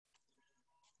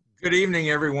Good evening,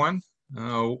 everyone.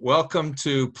 Welcome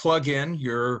to Plug In,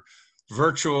 your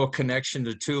virtual connection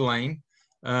to Tulane.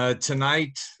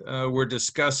 Tonight, we're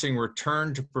discussing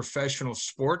return to professional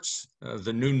sports,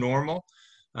 the new normal.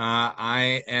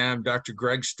 I am Dr.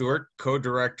 Greg Stewart,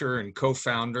 co-director and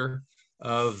co-founder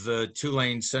of the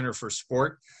Tulane Center for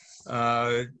Sport.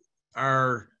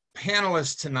 Our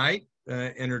panelists tonight,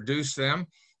 introduce them.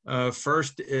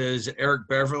 First is Eric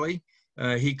Beverly.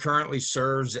 He currently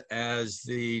serves as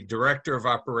the Director of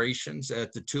Operations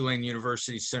at the Tulane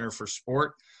University Center for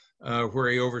Sport,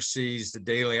 where he oversees the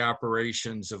daily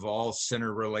operations of all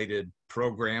center-related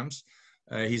programs.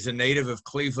 He's a native of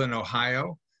Cleveland,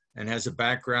 Ohio, and has a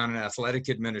background in athletic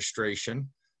administration.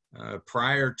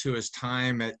 Prior to his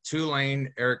time at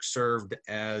Tulane, Eric served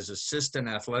as Assistant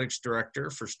Athletics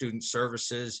Director for Student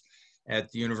Services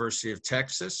at the University of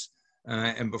Texas.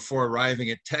 And before arriving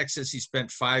at Texas, he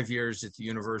spent 5 years at the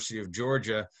University of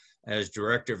Georgia as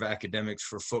Director of Academics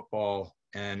for Football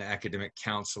and Academic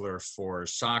Counselor for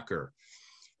Soccer.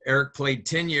 Eric played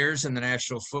 10 years in the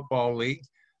National Football League,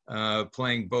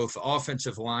 playing both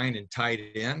offensive line and tight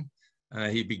end.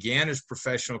 He began his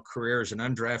professional career as an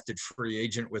undrafted free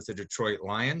agent with the Detroit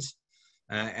Lions.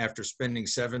 After spending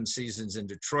 7 seasons in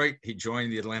Detroit, he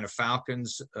joined the Atlanta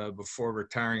Falcons before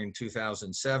retiring in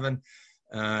 2007.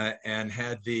 And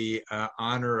had the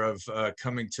honor of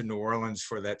coming to New Orleans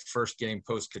for that first game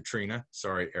post-Katrina.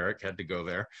 Sorry, Eric, had to go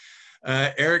there.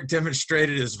 Eric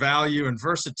demonstrated his value and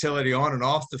versatility on and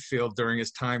off the field during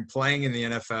his time playing in the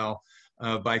NFL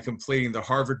by completing the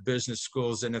Harvard Business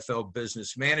School's NFL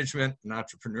Business Management and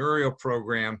Entrepreneurial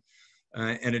Program.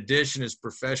 In addition, his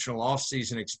professional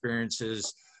off-season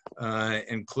experiences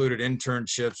included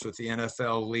internships with the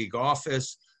NFL League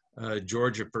Office,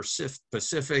 Georgia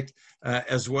Pacific,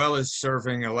 as well as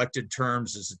serving elected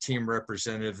terms as a team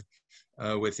representative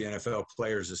with the NFL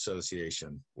Players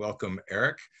Association. Welcome,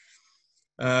 Eric.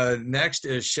 Next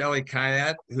is Shelly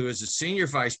Cayette, who is a Senior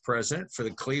Vice President for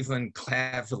the Cleveland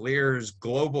Cavaliers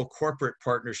Global Corporate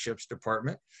Partnerships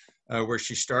Department, where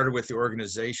she started with the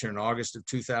organization in August of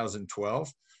 2012.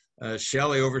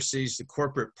 Shelly oversees the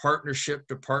Corporate Partnership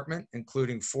Department,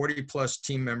 including 40-plus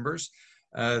team members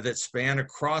that span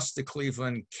across the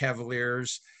Cleveland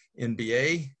Cavaliers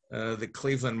NBA, the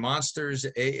Cleveland Monsters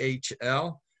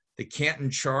AHL, the Canton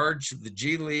Charge, the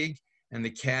G League, and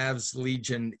the Cavs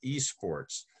Legion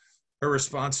Esports. Her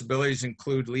responsibilities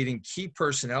include leading key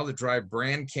personnel to drive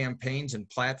brand campaigns and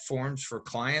platforms for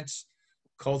clients,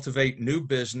 cultivate new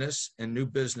business and new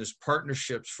business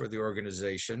partnerships for the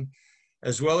organization,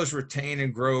 as well as retain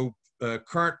and grow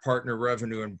current partner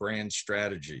revenue and brand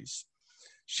strategies.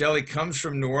 Shelly comes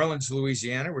from New Orleans,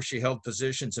 Louisiana, where she held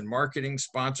positions in marketing,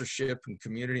 sponsorship, and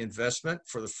community investment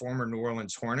for the former New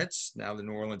Orleans Hornets, now the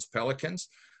New Orleans Pelicans,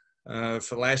 for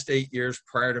the last 8 years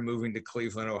prior to moving to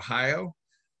Cleveland, Ohio.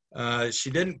 She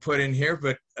didn't put in here,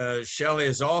 but Shelly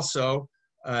is also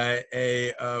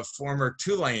a former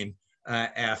Tulane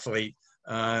athlete,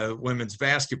 women's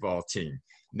basketball team.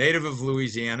 Native of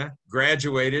Louisiana,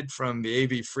 graduated from the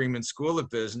A.B. Freeman School of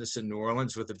Business in New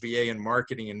Orleans with a BA in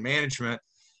Marketing and Management,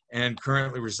 and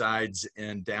currently resides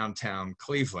in downtown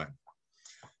Cleveland.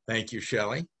 Thank you,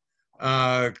 Shelly.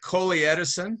 Colie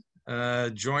Edison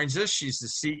joins us. She's the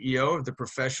CEO of the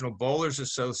Professional Bowlers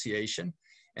Association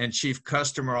and Chief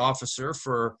Customer Officer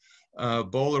for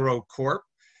Bowlero Corp.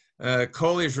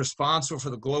 Colie is responsible for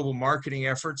the global marketing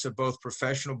efforts of both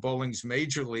professional bowling's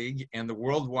Major League and the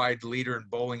worldwide leader in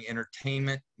bowling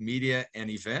entertainment, media, and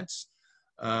events.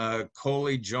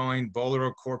 Colie joined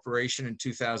Bowlero Corporation in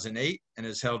 2008 and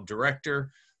has held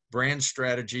Director, Brand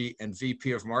Strategy, and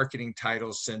VP of Marketing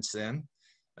titles since then.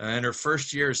 In her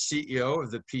first year as CEO of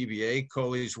the PBA,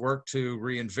 Colie's worked to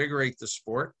reinvigorate the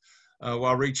sport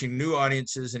while reaching new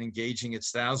audiences and engaging its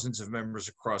thousands of members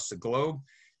across the globe.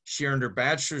 She earned her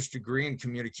bachelor's degree in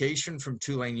communication from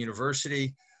Tulane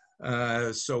University.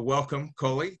 So welcome,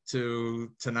 Colie,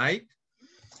 to tonight.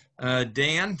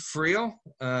 Dan Friel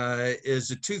is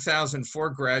a 2004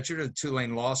 graduate of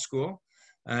Tulane Law School.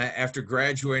 After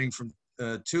graduating from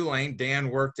Tulane, Dan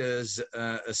worked as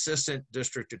Assistant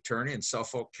District Attorney in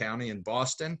Suffolk County in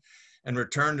Boston and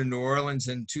returned to New Orleans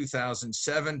in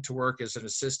 2007 to work as an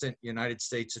Assistant United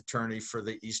States Attorney for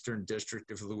the Eastern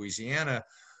District of Louisiana,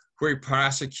 where he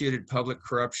prosecuted public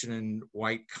corruption and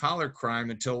white-collar crime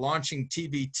until launching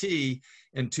TBT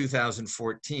in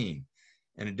 2014.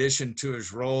 In addition to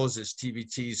his roles as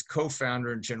TBT's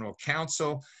co-founder and general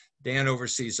counsel, Dan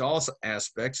oversees all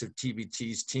aspects of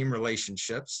TBT's team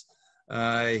relationships.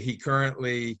 He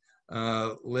currently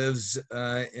lives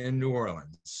in New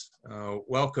Orleans.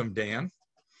 Welcome, Dan.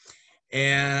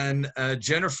 and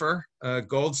Jennifer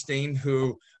Goldstein,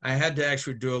 who I had to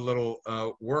actually do a little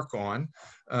work on.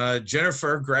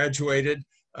 Jennifer graduated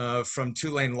from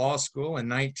Tulane Law School in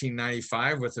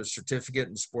 1995 with a certificate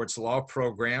in sports law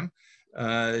program.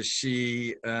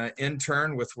 She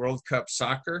interned with World Cup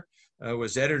Soccer,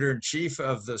 was editor-in-chief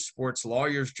of the Sports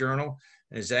Lawyers Journal,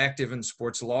 and is active in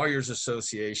Sports Lawyers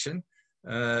Association.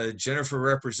 Jennifer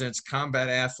represents combat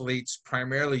athletes,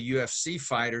 primarily UFC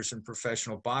fighters and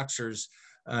professional boxers,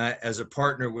 as a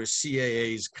partner with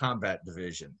CAA's combat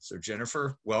division. So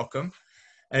Jennifer, welcome.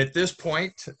 At this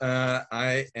point,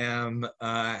 I am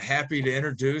happy to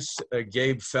introduce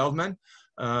Gabe Feldman,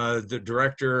 the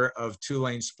director of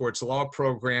Tulane Sports Law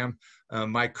Program,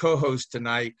 my co-host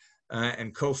tonight,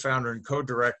 and co-founder and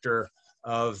co-director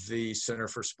of the Center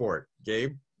for Sport.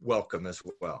 Gabe, welcome as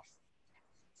well.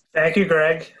 Thank you,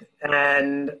 Greg,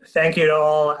 and thank you to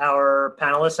all our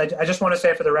panelists. I just want to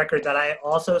say for the record that I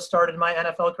also started my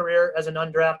NFL career as an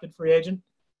undrafted free agent.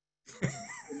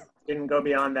 Didn't go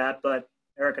beyond that, but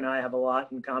Eric and I have a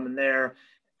lot in common there.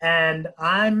 And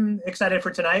I'm excited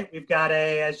for tonight. We've got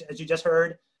as you just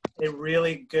heard, a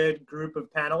really good group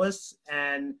of panelists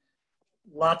and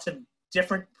lots of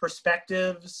different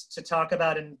perspectives to talk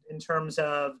about in terms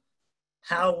of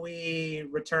how we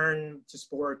return to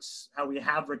sports, how we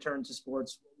have returned to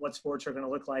sports, what sports are going to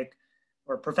look like,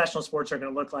 or professional sports are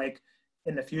going to look like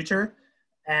in the future.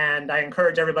 And I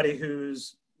encourage everybody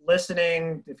who's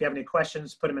listening, if you have any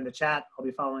questions, put them in the chat. I'll be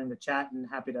following the chat and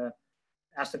happy to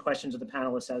ask the questions of the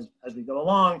panelists as we go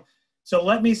along. So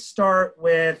let me start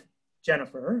with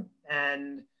Jennifer.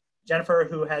 And Jennifer,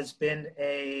 who has been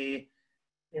a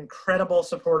incredible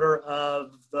supporter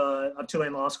of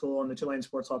Tulane Law School and the Tulane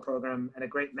Sports Law Program, and a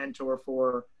great mentor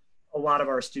for a lot of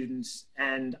our students.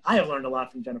 And I have learned a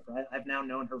lot from Jennifer. I've now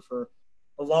known her for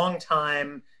a long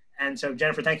time. And so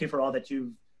Jennifer, thank you for all that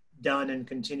you've done and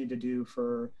continue to do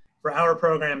for our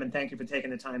program. And thank you for taking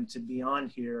the time to be on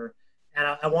here. And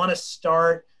I want to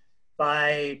start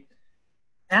by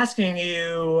asking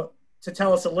you to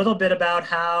tell us a little bit about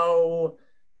how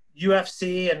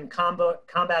UFC and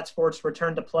combat sports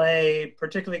returned to play,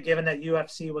 particularly given that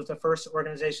UFC was the first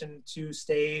organization to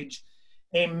stage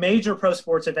a major pro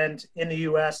sports event in the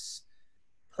US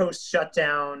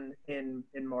post-shutdown in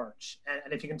March.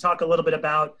 And if you can talk a little bit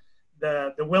about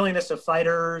the willingness of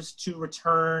fighters to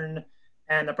return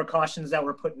and the precautions that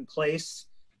were put in place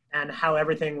and how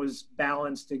everything was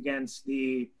balanced against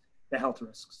the health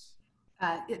risks.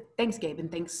 Thanks, Gabe, and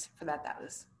thanks for that. That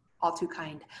was all too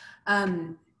kind.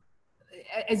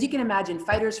 As you can imagine,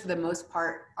 fighters for the most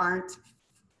part aren't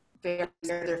very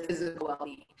aware of their physical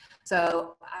well-being.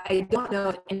 So I don't know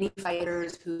of any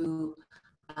fighters who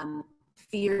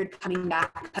feared coming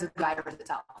back because of the virus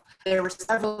itself. There were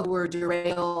several who were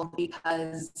derailed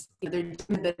because their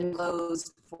gym had been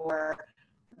closed for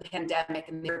the pandemic,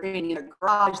 and they were in their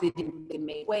garage. They didn't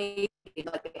make weight. They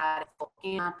felt like they had a full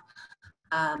camp.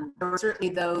 There were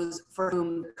certainly those for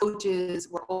whom the coaches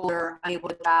were older, unable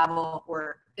to travel,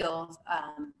 or ill,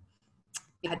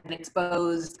 had been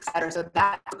exposed, et cetera. So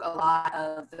that took a lot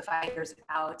of the fighters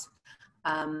out.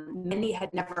 Many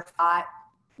had never fought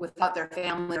without their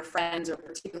family or friends or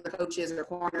particular coaches or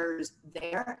corners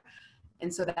there.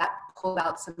 And so that pulled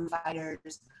out some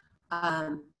fighters.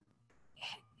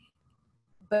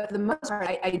 But for the most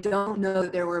part, I don't know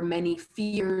that there were many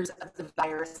fears of the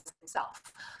virus itself.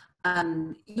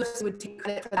 UFC would take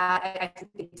credit for that. I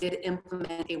think they did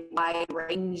implement a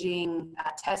wide-ranging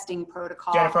testing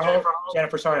protocol.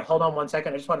 Jennifer, sorry, hold on one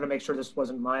second. I just wanted to make sure this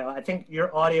wasn't my. I think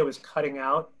your audio is cutting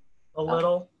out a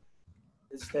little.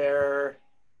 Is there?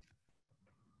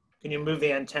 Can you move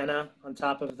the antenna on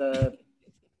top of the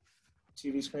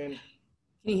TV screen?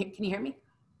 Can you hear me?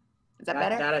 Is that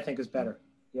better? That I think is better.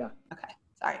 Yeah. Okay.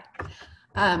 Sorry.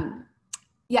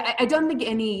 Yeah, I don't think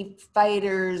any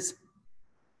fighters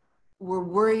were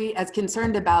worried, as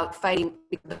concerned about fighting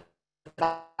because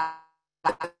I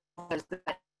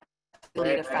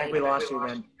think we lost you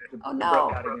again. Oh no.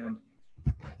 Again.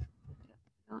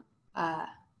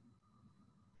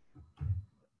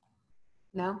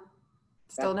 No?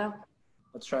 Still no?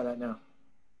 Let's try that now.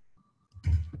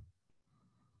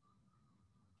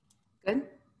 Good?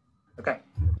 Okay,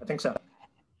 I think so.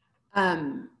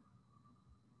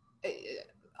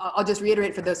 I'll just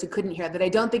reiterate for those who couldn't hear that I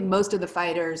don't think most of the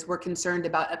fighters were concerned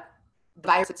about the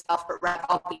virus itself, but rather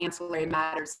all the ancillary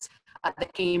matters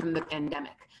that came from the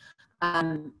pandemic.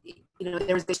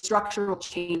 There was a structural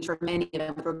change for many of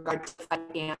them with regard to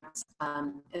fight camps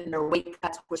and their weight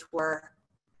cuts, which were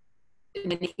in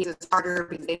many cases harder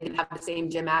because they didn't have the same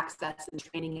gym access and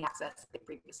training access they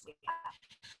previously had.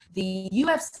 The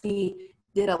UFC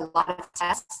did a lot of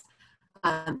tests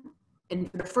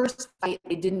And for the first fight,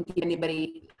 they didn't keep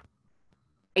anybody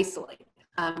isolated.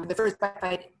 The first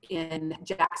fight in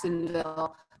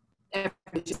Jacksonville, everybody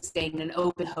was just staying in an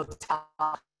open hotel.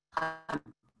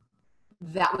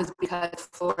 That was because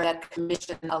Florida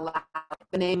Commission allowed,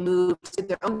 when they moved to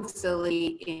their own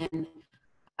facility in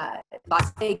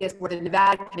Las Vegas, where the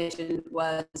Nevada Commission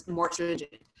was more stringent.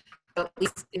 So at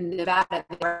least in Nevada,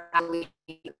 they were actually,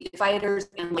 fighters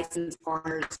and licensed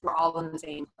foreigners were all in the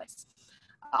same place,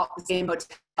 all the same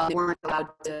hotel. They weren't allowed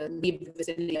to leave the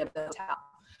vicinity of the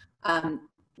hotel,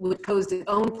 which posed its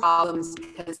own problems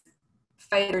because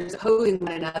fighters opposing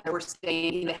one another were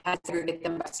staying, they had to segregate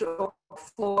them by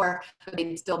floor, but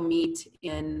they'd still meet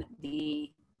in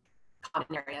the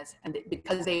common areas. And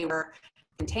because they were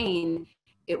contained,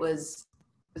 it was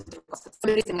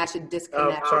somebody's saying I should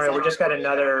disconnect. Oh, sorry, we just got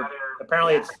another,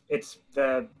 apparently it's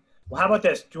the, well, how about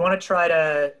this? Do you want to try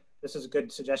to, this is a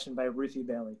good suggestion by Ruthie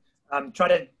Bailey. Try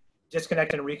to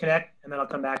disconnect and reconnect, and then I'll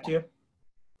come back to you.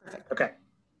 Perfect. Okay.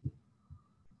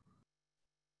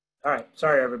 All right,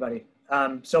 sorry everybody.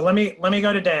 So let me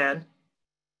go to Dan,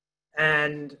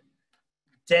 and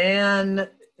Dan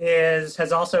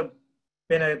has also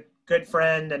been a good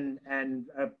friend and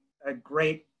a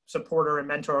great supporter and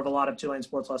mentor of a lot of Tulane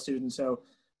sports law students. So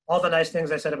all the nice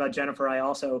things I said about Jennifer, I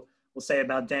also will say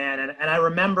about Dan. And I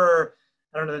remember,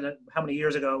 I don't know how many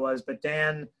years ago it was, but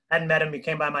Dan, I hadn't met him. He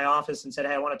came by my office and said,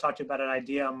 hey, I want to talk to you about an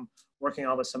idea I'm working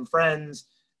on with some friends.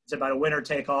 It's about a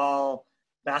winner-take-all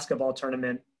basketball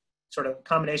tournament, sort of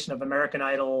combination of American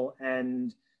Idol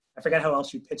and I forget how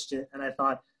else you pitched it. And I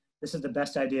thought, this is the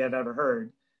best idea I've ever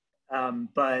heard.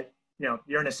 But you know,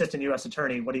 you're an assistant U.S.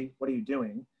 attorney. What are you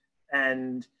doing?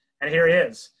 And here he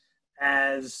is.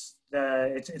 It's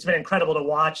been incredible to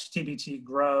watch TBT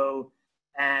grow.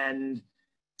 And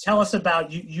tell us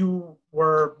about you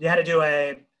had to do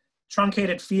a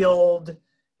truncated field.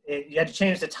 You had to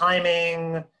change the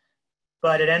timing,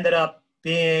 but it ended up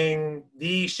being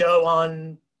the show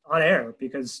on air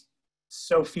because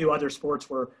so few other sports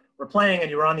were playing, and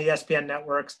you were on the ESPN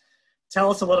networks. Tell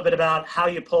us a little bit about how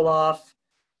you pull off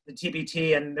the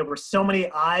TBT, and there were so many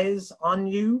eyes on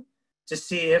you to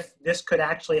see if this could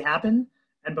actually happen.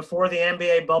 And before the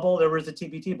NBA bubble, there was the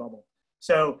TBT bubble.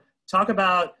 So talk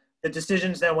about the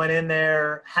decisions that went in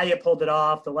there, how you pulled it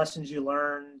off, the lessons you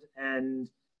learned, and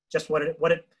just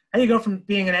how you go from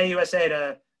being an AUSA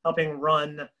to helping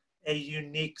run a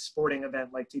unique sporting event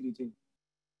like TBT.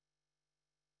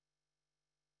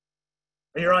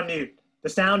 You're on mute. The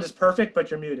sound is perfect,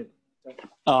 but you're muted.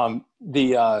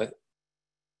 The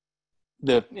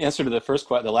answer to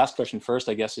the last question first,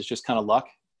 I guess, is just kind of luck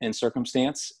and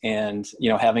circumstance, and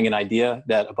having an idea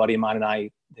that a buddy of mine and I,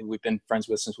 that we've been friends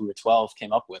with since we were 12,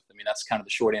 came up with. I mean, that's kind of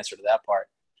the short answer to that part.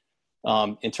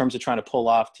 In terms of trying to pull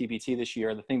off TBT this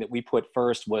year, the thing that we put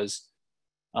first was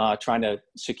trying to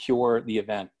secure the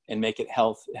event and make it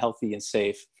healthy and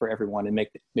safe for everyone, and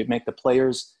make the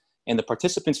players and the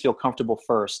participants feel comfortable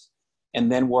first,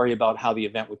 and then worry about how the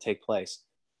event would take place.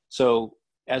 So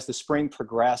as the spring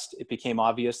progressed, it became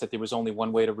obvious that there was only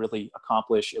one way to really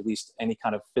accomplish at least any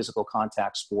kind of physical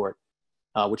contact sport,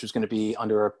 which was going to be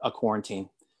under a quarantine.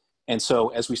 And so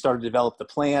as we started to develop the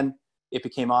plan, it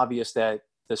became obvious that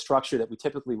the structure that we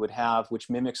typically would have, which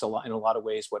mimics in a lot of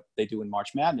ways what they do in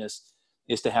March Madness,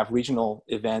 is to have regional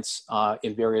events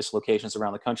in various locations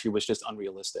around the country, was just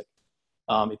unrealistic.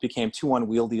 It became too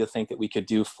unwieldy to think that we could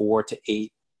do 4 to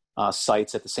 8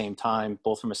 sites at the same time,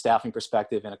 both from a staffing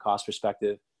perspective and a cost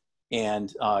perspective,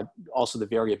 and also the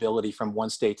variability from one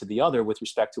state to the other with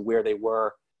respect to where they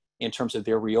were in terms of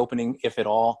their reopening, if at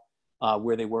all,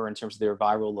 where they were in terms of their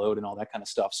viral load and all that kind of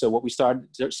stuff. So what we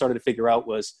started to figure out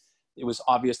was, it was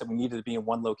obvious that we needed to be in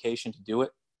one location to do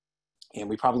it. And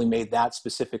we probably made that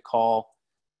specific call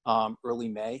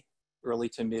early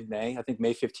to mid-May. I think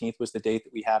May 15th was the date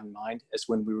that we had in mind as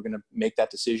when we were going to make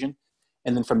that decision.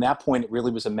 And then from that point, it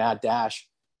really was a mad dash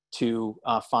to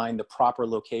find the proper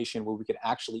location where we could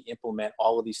actually implement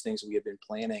all of these things we had been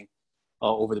planning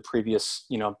over the previous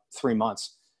 3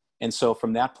 months. And so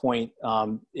from that point,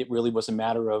 it really was a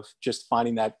matter of just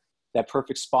finding that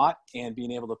perfect spot and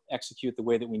being able to execute the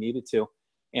way that we needed to.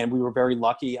 And we were very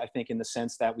lucky, I think, in the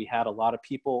sense that we had a lot of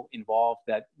people involved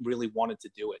that really wanted to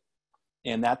do it.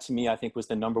 And that, to me, I think, was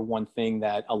the number one thing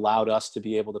that allowed us to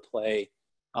be able to play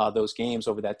those games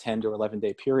over that 10 to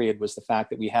 11-day period, was the fact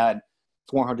that we had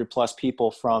 400 plus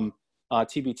people, from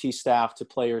TBT staff to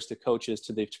players to coaches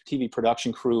to the TV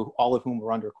production crew, all of whom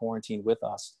were under quarantine with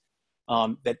us,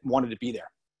 that wanted to be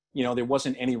there. There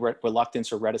wasn't any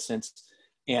reluctance or reticence.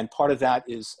 And part of that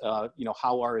is,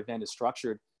 how our event is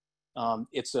structured.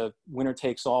 it's a winner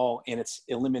takes all, and it's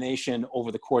elimination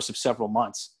over the course of several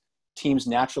months. Teams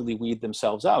naturally weed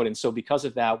themselves out. And so because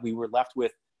of that, we were left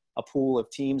with a pool of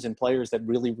teams and players that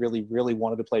really, really, really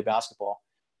wanted to play basketball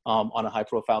on a high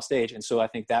profile stage. And so I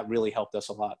think that really helped us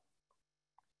a lot.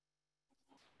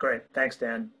 Great. Thanks,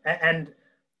 Dan. And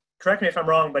correct me if I'm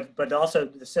wrong, but also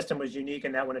the system was unique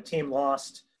in that when a team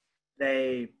lost,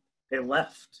 they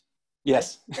left.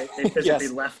 Yes. They physically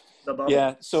yes. left the bubble.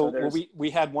 Yeah. So we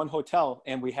had one hotel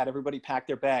and we had everybody pack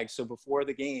their bags. So before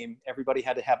the game, everybody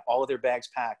had to have all of their bags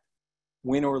packed,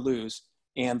 win or lose.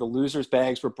 And the losers'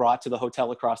 bags were brought to the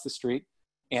hotel across the street.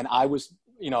 And I was,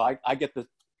 I get the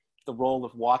role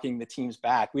of walking the teams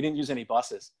back. We didn't use any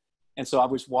buses. And so I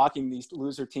was walking these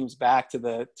loser teams back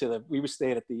we were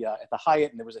staying at the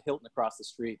Hyatt, and there was a Hilton across the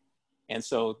street. And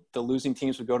so the losing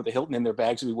teams would go to the Hilton and their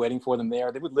bags would be waiting for them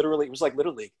there. They would literally, it was like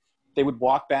Little League. They would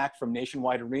walk back from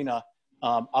Nationwide Arena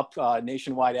up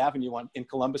Nationwide Avenue in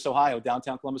Columbus, Ohio,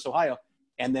 downtown Columbus, Ohio,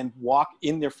 and then walk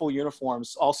in their full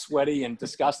uniforms, all sweaty and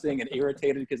disgusting and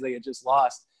irritated because they had just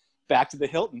lost, back to the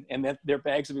Hilton. And then their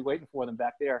bags would be waiting for them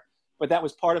back there. But that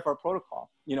was part of our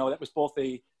protocol. That was both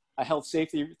a health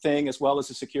safety thing as well as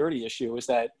a security issue, is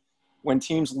that when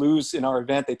teams lose in our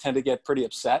event, they tend to get pretty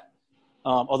upset.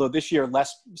 Although this year,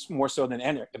 more so than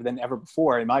ever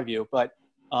before, in my view. But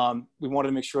we wanted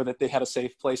to make sure that they had a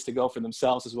safe place to go for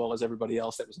themselves as well as everybody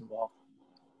else that was involved.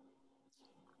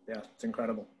 Yeah, it's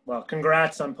incredible. Well,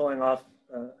 congrats on pulling off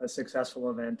a successful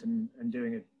event and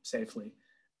doing it safely.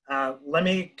 Let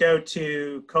me go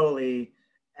to Colie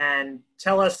and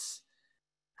tell us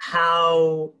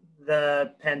how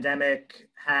the pandemic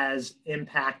has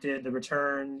impacted the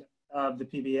return of the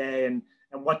PBA and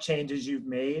what changes you've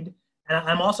made. And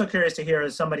I'm also curious to hear,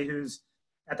 as somebody who's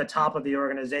at the top of the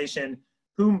organization,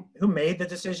 who made the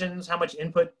decisions? How much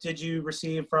input did you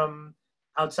receive from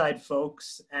outside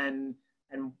folks, and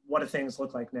what do things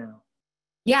look like now?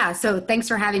 Yeah, so thanks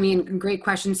for having me, and great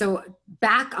question. So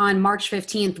back on March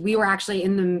 15th, we were actually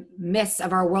in the midst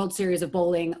of our World Series of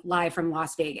Bowling live from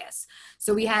Las Vegas.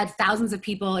 So we had thousands of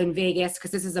people in Vegas because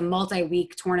this is a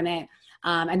multi-week tournament.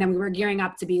 And then we were gearing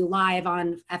up to be live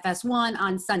on FS1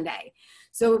 on Sunday.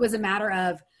 So it was a matter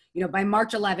of, by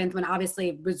March 11th, when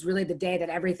obviously was really the day that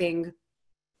everything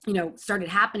started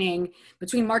happening,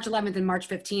 between March 11th and March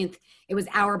 15th, it was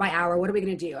hour by hour. What are we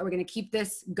going to do? Are we going to keep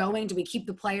this going? Do we keep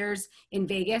the players in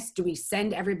Vegas? Do we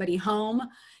send everybody home?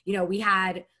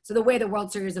 So the way the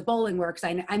World Series of Bowling works,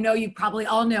 I know you probably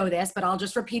all know this, but I'll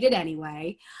just repeat it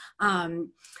anyway,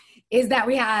 is that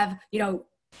we have,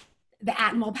 the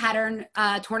animal pattern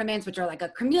tournaments, which are like a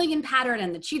chameleon pattern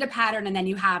and the cheetah pattern, and then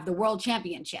you have the world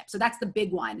championship. So that's the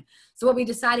big one. So what we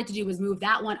decided to do was move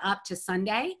that one up to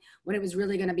Sunday when it was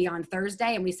really going to be on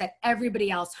Thursday, and we sent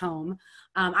everybody else home.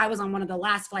 I was on one of the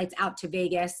last flights out to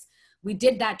Vegas. We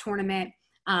did that tournament,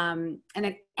 and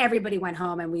then everybody went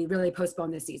home, and we really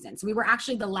postponed this season. So we were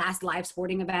actually the last live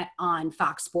sporting event on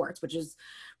Fox Sports, which is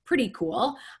pretty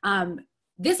cool.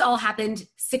 This all happened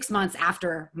 6 months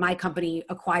after my company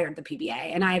acquired the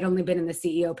PBA, and I had only been in the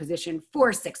CEO position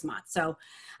for 6 months. So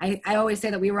I always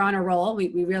say that we were on a roll.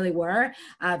 We really were.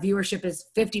 Viewership is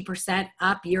 50%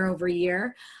 up year over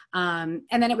year. And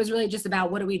then it was really just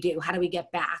about, what do we do? How do we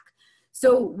get back?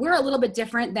 So we're a little bit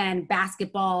different than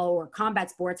basketball or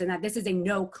combat sports in that this is a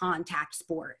no contact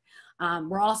sport.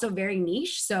 We're also very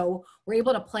niche. So we're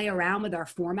able to play around with our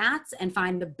formats and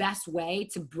find the best way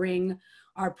to bring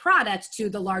our product to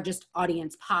the largest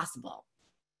audience possible.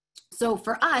 So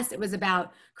for us, it was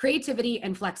about creativity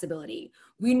and flexibility.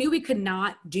 We knew we could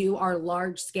not do our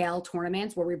large scale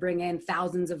tournaments where we bring in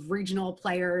thousands of regional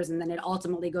players and then it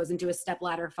ultimately goes into a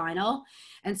stepladder final.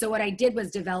 And so what I did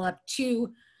was develop 2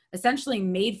 essentially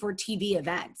made for TV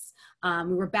events.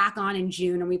 We were back on in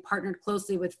June, and we partnered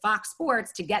closely with Fox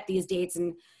Sports to get these dates.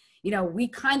 And we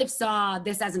kind of saw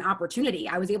this as an opportunity.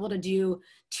 I was able to do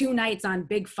 2 nights on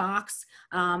Big Fox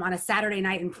on a Saturday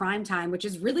night in prime time, which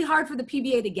is really hard for the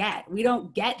PBA to get. We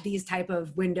don't get these type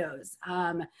of windows.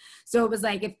 So it was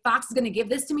like, if Fox is going to give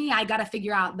this to me, I got to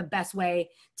figure out the best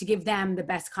way to give them the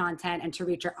best content and to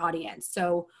reach our audience.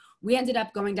 So we ended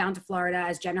up going down to Florida,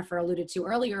 as Jennifer alluded to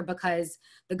earlier, because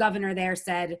the governor there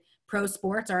said pro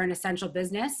sports are an essential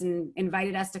business and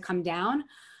invited us to come down.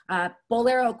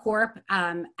 Bolero Corp,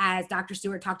 as Dr.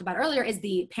 Stewart talked about earlier, is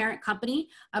the parent company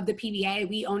of the PBA.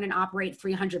 We own and operate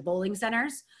 300 bowling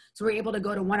centers. So we were able to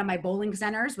go to one of my bowling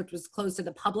centers, which was closed to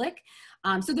the public.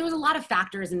 So there was a lot of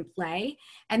factors in play.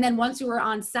 And then once we were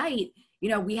on site,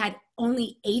 we had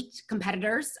only 8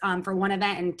 competitors for one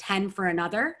event and 10 for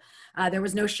another. There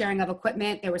was no sharing of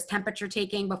equipment. There was temperature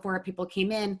taking before people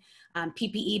came in,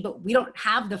 PPE, but we don't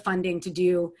have the funding to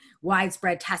do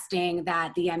widespread testing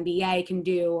that the NBA can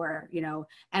do, or,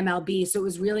 MLB. So it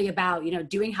was really about,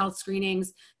 doing health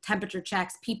screenings, temperature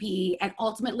checks, PPE, and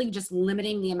ultimately just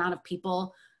limiting the amount of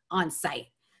people on site.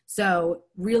 So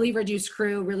really reduced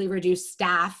crew, really reduced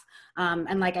staff.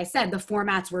 And like I said, the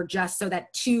formats were just so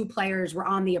that 2 players were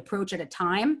on the approach at a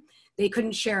time. They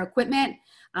couldn't share equipment.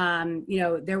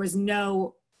 There was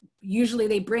usually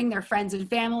they bring their friends and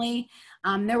family.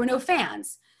 There were no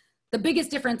fans. The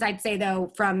biggest difference I'd say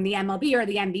though from the MLB or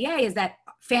the NBA is that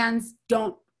fans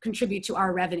don't contribute to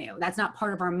our revenue. That's not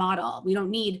part of our model. We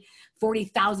don't need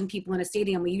 40,000 people in a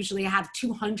stadium. We usually have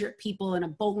 200 people in a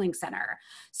bowling center.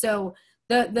 So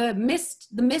the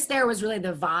miss there was really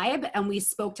the vibe, and we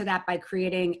spoke to that by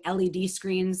creating LED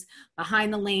screens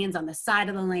behind the lanes, on the side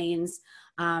of the lanes.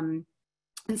 And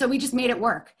so we just made it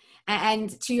work. And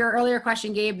to your earlier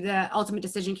question, Gabe, the ultimate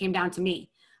decision came down to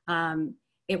me.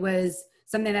 It was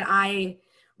something that I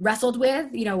wrestled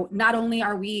with. Not only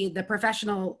are we the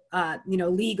professional,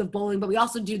 league of bowling, but we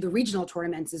also do the regional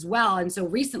tournaments as well. And so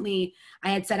recently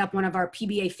I had set up one of our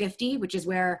PBA 50, which is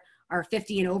where our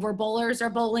 50 and over bowlers are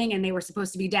bowling, and they were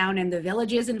supposed to be down in the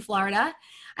Villages in Florida.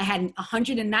 I had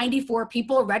 194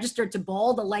 people registered to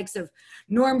bowl, the likes of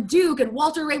Norm Duke and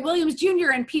Walter Ray Williams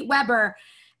Jr. and Pete Weber,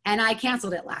 and I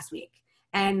canceled it last week.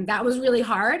 And that was really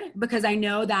hard because I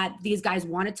know that these guys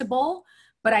wanted to bowl,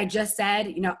 but I just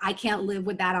said, I can't live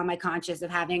with that on my conscience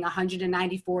of having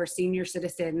 194 senior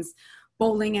citizens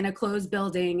bowling in a closed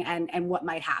building and what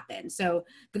might happen. So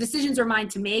the decisions are mine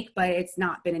to make, but it's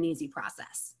not been an easy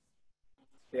process.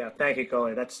 Yeah, thank you,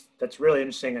 Colie. That's really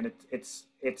interesting, and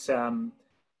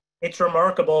it's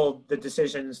remarkable the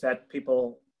decisions that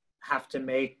people have to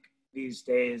make these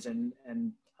days, and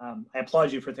I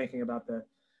applaud you for thinking about the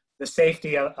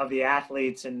safety of the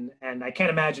athletes, and I can't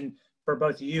imagine for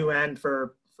both you and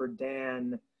for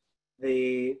Dan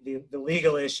the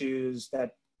legal issues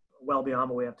that well beyond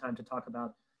what we have time to talk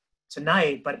about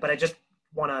tonight. But I just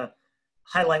want to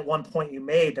highlight one point you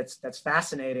made that's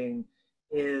fascinating,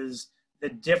 is the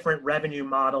different revenue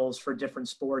models for different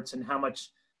sports and how much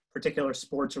particular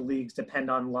sports or leagues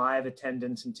depend on live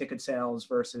attendance and ticket sales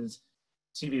versus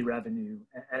TV revenue,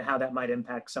 and how that might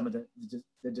impact some of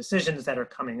the decisions that are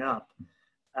coming up.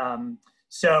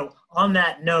 So on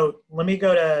that note, let me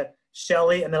go to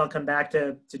Shelly, and then I'll come back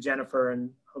to Jennifer,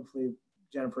 and hopefully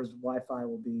Jennifer's Wi-Fi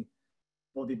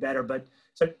will be better. But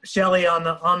so Shelly,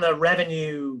 on the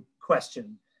revenue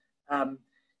question,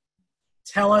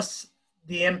 tell us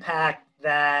the impact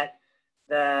that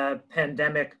the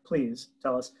pandemic, please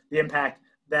tell us the impact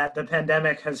that the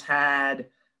pandemic has had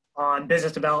on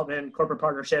business development, corporate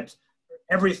partnerships,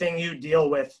 everything you deal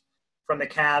with from the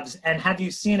Cavs. And have you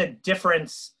seen a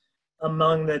difference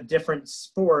among the different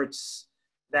sports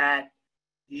that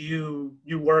you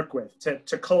work with?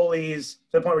 To Colie's,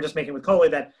 to the point we're just making with Colie,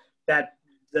 that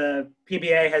the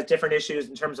PBA has different issues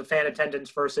in terms of fan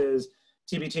attendance versus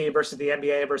TBT versus the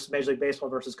NBA versus Major League Baseball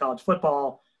versus college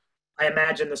football. I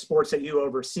imagine the sports that you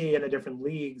oversee in the different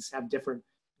leagues have different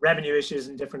revenue issues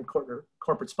and different corporate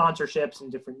sponsorships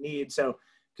and different needs. So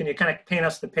can you kind of paint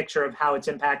us the picture of how it's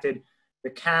impacted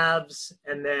the Cavs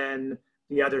and then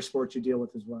the other sports you deal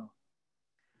with as well?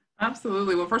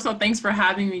 Absolutely. Well, first of all, thanks for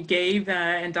having me, Gabe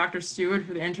and Dr. Stewart,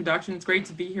 for the introduction. It's great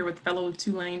to be here with fellow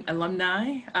Tulane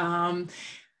alumni.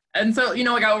 And so,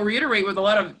 like I will reiterate what a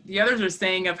lot of the others are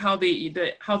saying of how the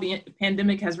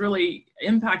pandemic has really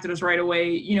impacted us right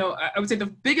away. I would say the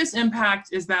biggest impact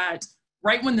is that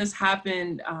right when this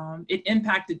happened, it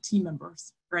impacted team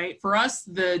members, right? For us,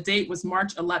 the date was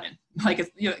March 11th.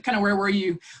 Kind of where were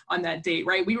you on that date,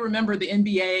 right? We remember the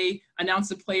NBA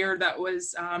announced a player that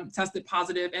was tested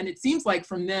positive, and it seems like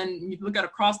from then, when you look at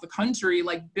across the country,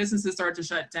 businesses started to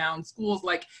shut down, schools,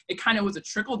 it kind of was a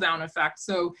trickle-down effect.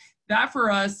 So that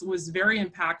for us was very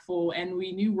impactful, and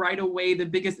we knew right away the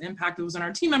biggest impact was on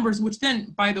our team members, which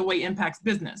then, by the way, impacts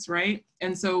business, right?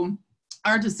 And so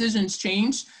our decisions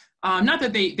changed. Not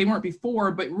that they weren't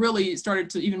before, but really started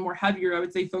to even more heavier, I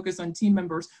would say, focus on team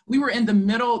members. We were in the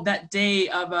middle that day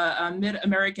of a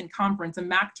Mid-American Conference, a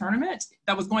MAC tournament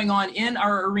that was going on in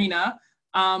our arena,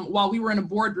 while we were in a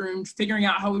boardroom figuring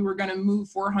out how we were going to move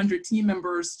 400 team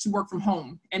members to work from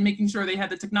home and making sure they had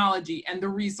the technology and the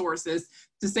resources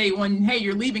to say when, hey,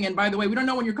 you're leaving, and by the way, we don't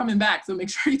know when you're coming back, so make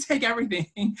sure you take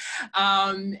everything.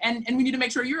 And we need to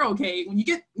make sure you're okay when you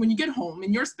get home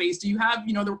in your space. Do you have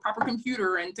the proper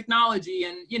computer and technology?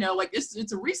 And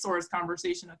it's a resource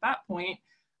conversation at that point.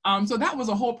 So that was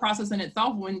a whole process in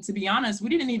itself when, to be honest, we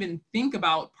didn't even think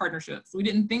about partnerships. We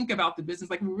didn't think about the business.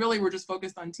 Like, we really were just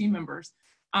focused on team members.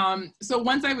 So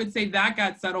once I would say that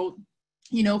got settled,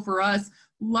 you know, for us,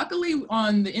 luckily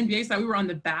on the NBA side, we were on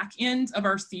the back end of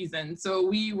our season. So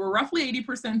we were roughly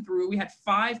 80% through. We had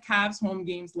 5 Cavs home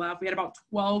games left. We had about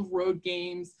 12 road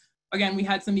games. Again, we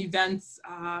had some events,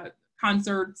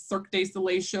 concerts, Cirque du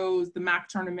Soleil shows, the MAC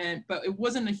tournament, but it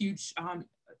wasn't a huge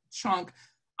chunk.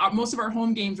 Most of our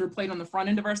home games were played on the front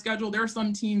end of our schedule. There are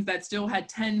some teams that still had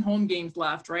 10 home games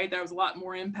left, right? That was a lot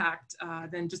more impact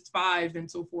than just 5 and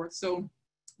so forth. So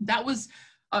that was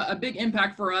a big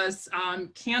impact for us.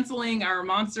 Canceling our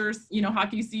Monsters, you know,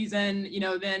 hockey season, you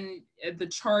know, then the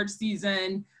Charge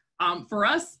season. For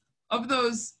us, of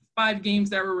those 5 games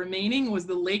that were remaining was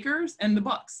the Lakers and the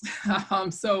Bucks.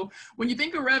 So when you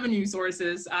think of revenue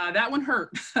sources, that one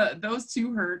hurt. Those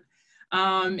 2 hurt.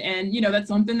 And, you know, that's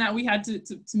something that we had to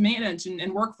manage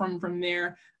and work from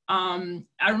there.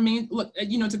 I remain, look,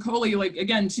 you know, to Colie, like,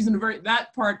 again, she's in a very,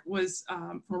 that part was,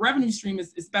 from a revenue stream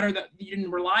is better that you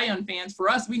didn't rely on fans. For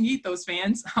us, we need those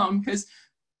fans, because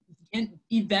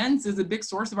events is a big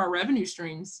source of our revenue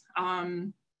streams.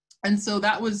 And so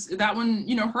that one,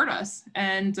 you know, hurt us.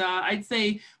 And I'd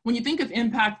say when you think of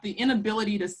impact, the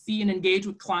inability to see and engage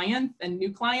with clients and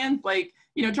new clients, like,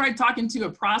 you know, try talking to a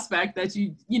prospect that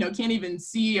you know, can't even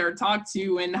see or talk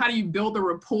to, and how do you build a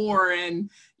rapport and,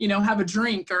 you know, have a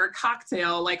drink or a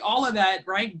cocktail, like all of that,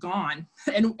 right, gone.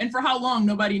 And for how long,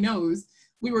 nobody knows.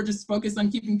 We were just focused on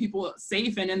keeping people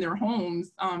safe and in their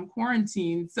homes,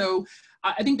 quarantined. So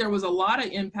I think there was a lot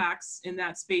of impacts in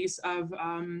that space of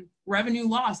revenue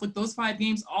loss. Like those 5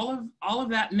 games, all of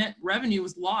that meant revenue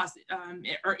was lost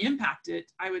or impacted,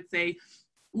 I would say.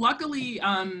 Luckily,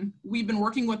 we've been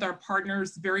working with our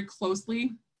partners very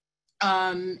closely,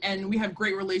 and we have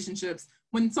great relationships.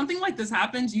 When something like this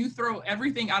happens, you throw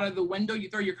everything out of the window. You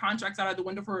throw your contracts out of the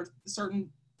window from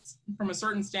a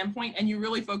certain standpoint, and you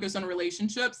really focus on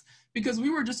relationships, because we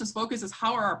were just as focused as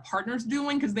how are our partners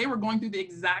doing, because they were going through the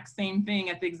exact same thing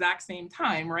at the exact same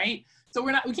time, right? So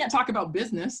we can't talk about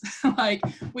business. Like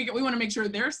we want to make sure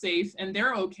they're safe and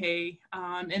they're okay,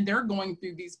 and they're going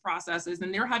through these processes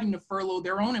and they're having to furlough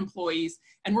their own employees,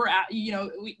 and we're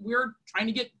trying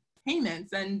to get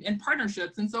payments and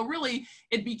partnerships. And so really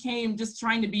it became just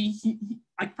trying to be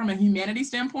like from a humanity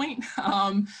standpoint,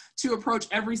 to approach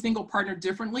every single partner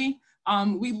differently.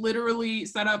 We literally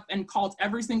set up and called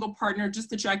every single partner just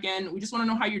to check in. We just want to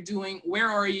know how you're doing. Where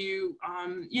are you?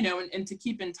 You know, and to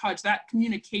keep in touch. That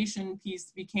communication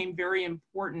piece became very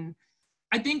important.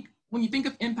 I think when you think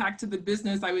of impact to the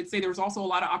business, I would say there was also a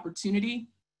lot of opportunity.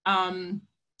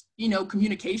 You know,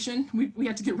 communication, we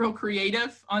had to get real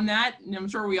creative on that. And I'm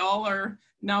sure we all are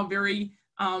now very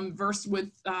versed with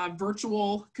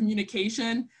virtual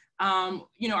communication.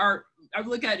 You know, I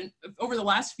look at it, over the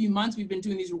last few months, we've been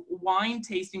doing these wine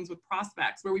tastings with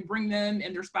prospects where we bring them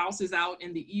and their spouses out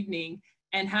in the evening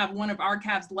and have one of our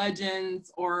Cavs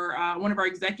legends or one of our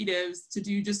executives to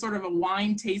do just sort of a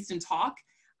wine taste and talk.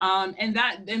 And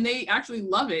they actually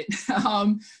love it.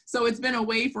 So it's been a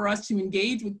way for us to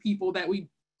engage with people that we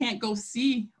can't go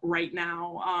see right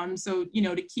now. So, you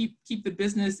know, to keep the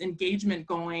business engagement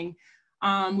going.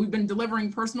 We've been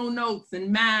delivering personal notes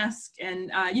and masks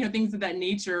and, you know, things of that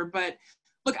nature. But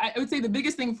look, I would say the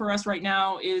biggest thing for us right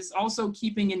now is also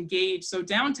keeping engaged. So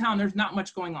downtown, there's not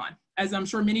much going on, as I'm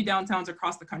sure many downtowns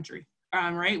across the country,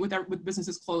 right, with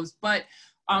businesses closed. But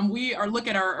we look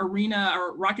at our arena,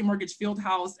 our Rocket Mortgage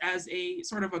Fieldhouse, as a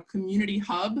sort of a community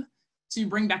hub to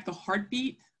bring back the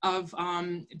heartbeat of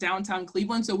downtown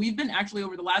Cleveland. So we've been actually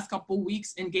over the last couple of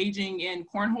weeks engaging in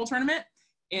cornhole tournament,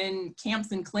 in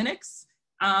camps and clinics.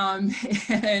 You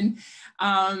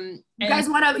guys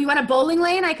want a bowling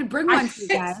lane? I could bring one to you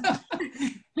guys.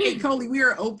 Hey, Colie, we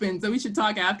are open, so we should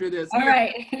talk after this. All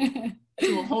right.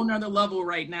 To a whole nother level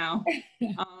right now.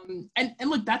 And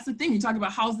look, that's the thing. You talk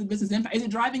about how's the business impact. Is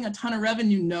it driving a ton of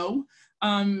revenue? No.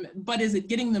 But is it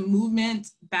getting the movement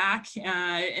back?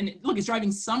 And look, it's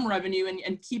driving some revenue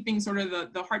and keeping sort of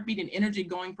the heartbeat and energy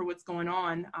going for what's going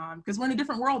on, because we're in a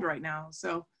different world right now.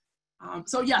 So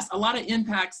yes, a lot of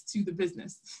impacts to the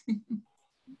business.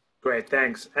 Great,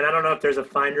 thanks. And I don't know if there's a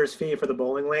finder's fee for the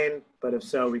bowling lane, but if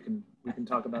so, we can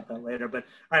talk about that later. But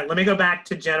all right, let me go back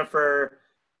to Jennifer.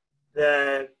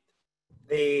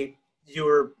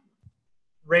 You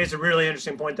raised a really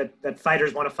interesting point that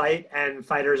fighters want to fight, and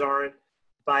fighters aren't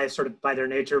by their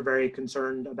nature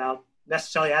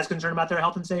necessarily as concerned about their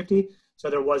health and safety.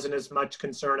 So there wasn't as much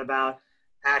concern about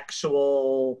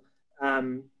actual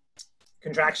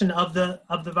contraction of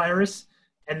the virus.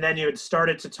 And then you had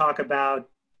started to talk about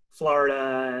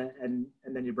Florida, and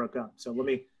then you broke up. So let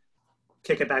me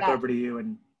kick it back over to you,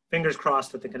 and fingers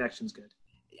crossed that the connection's good.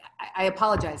 I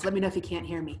apologize. Let me know if you can't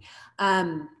hear me.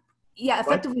 Yeah,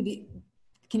 effectively,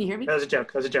 can you hear me? That was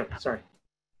a joke. Sorry.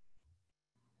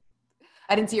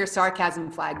 I didn't see your sarcasm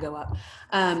flag go up.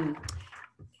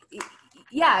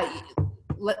 Yeah,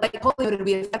 like Colie noted,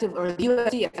 we effectively, or the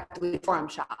UFC effectively forum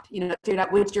shopped, figured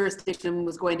out which jurisdiction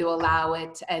was going to allow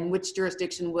it and which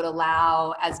jurisdiction would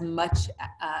allow as much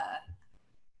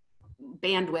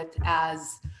bandwidth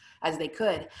as they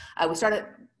could. We started,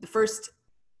 the first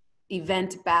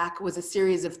event back was a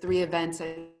series of 3 events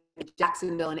in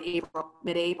Jacksonville in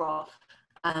mid-April.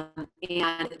 And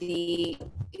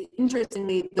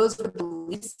interestingly, those were the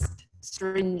least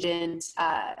stringent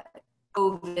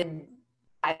COVID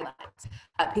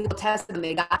guidelines. People tested them,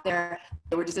 they got there,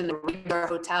 they were just in the regular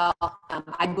hotel.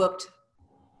 I booked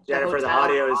Jennifer, the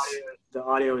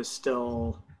audio is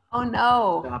still oh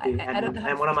no. choppy. And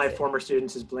one of my former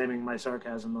students is blaming my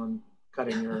sarcasm on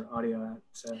cutting your audio out.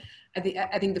 So I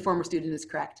think the former student is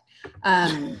correct.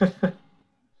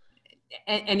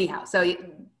 Anyhow, so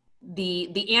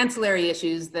the ancillary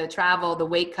issues, the travel, the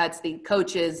weight cuts, the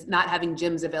coaches not having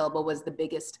gyms available was the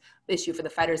biggest issue for the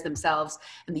fighters themselves,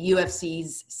 and the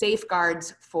UFC's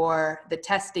safeguards for the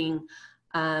testing.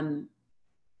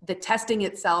 The testing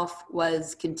itself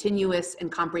was continuous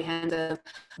and comprehensive,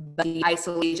 but the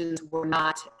isolations were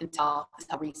not until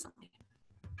recently.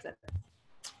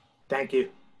 Thank you,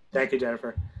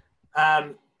 Jennifer.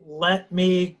 Let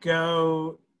me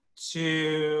go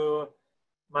to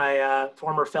my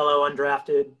former fellow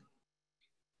undrafted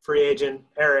free agent,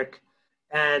 Eric.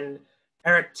 And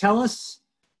Eric, tell us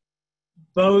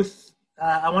both,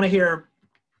 I want to hear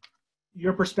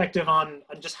your perspective on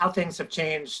just how things have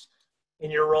changed in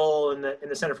your role in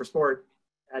the Center for Sport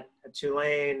at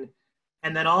Tulane,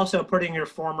 and then also putting your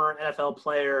former NFL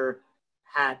player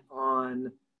hat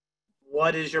on.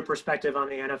 What is your perspective on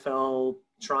the NFL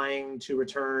trying to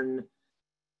return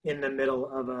in the middle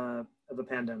of a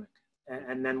pandemic?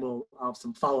 And then I'll have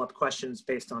some follow-up questions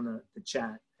based on the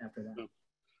chat after that.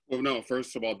 Well, no,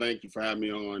 first of all, thank you for having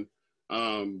me on.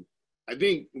 I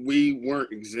think we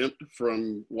weren't exempt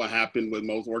from what happened with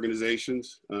most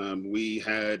organizations. We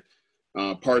had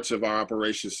parts of our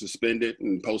operations suspended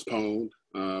and postponed.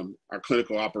 Our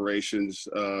clinical operations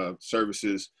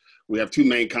services, we have 2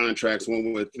 main contracts,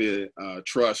 one with the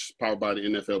trust powered by the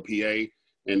NFLPA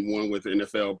and one with the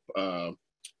NFL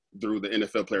through the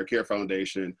NFL Player Care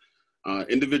Foundation.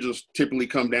 Individuals typically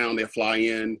come down, they fly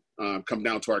in, come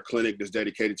down to our clinic that's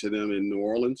dedicated to them in New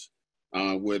Orleans,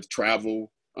 with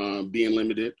travel being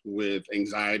limited, with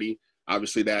anxiety.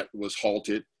 Obviously that was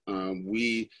halted.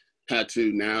 We had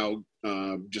to now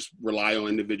just rely on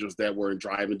individuals that were in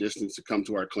driving distance to come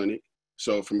to our clinic.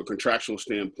 So from a contractual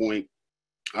standpoint,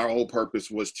 our whole purpose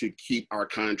was to keep our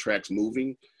contracts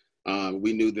moving.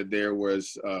 We knew that there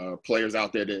was players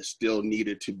out there that still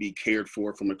needed to be cared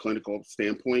for from a clinical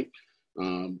standpoint.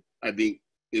 I think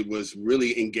it was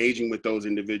really engaging with those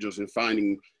individuals and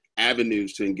finding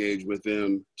avenues to engage with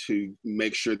them to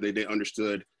make sure that they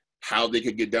understood how they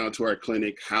could get down to our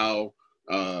clinic, how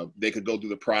they could go through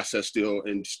the process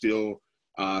still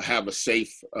have a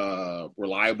safe,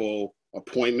 reliable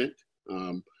appointment.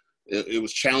 It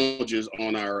was challenges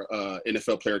on our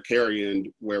NFL player care end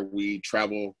where we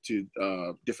travel to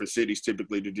different cities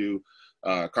typically to do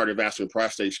cardiovascular and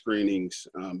prostate screenings.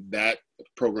 That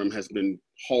program has been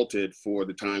halted for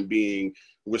the time being.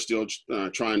 We're still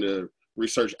trying to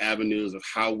research avenues of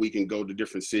how we can go to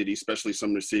different cities, especially some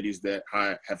of the cities that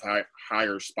have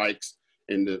higher spikes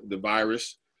in the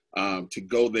virus, to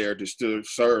go there to still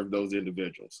serve those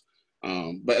individuals.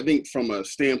 But I think from a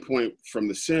standpoint from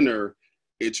the center,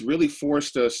 it's really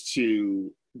forced us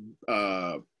to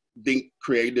think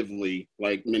creatively,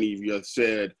 like many of you have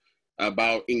said,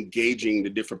 about engaging the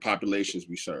different populations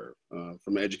we serve.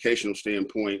 From an educational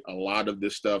standpoint, a lot of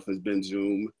this stuff has been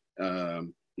Zoom,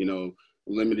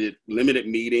 limited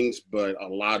meetings, but a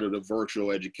lot of the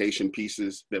virtual education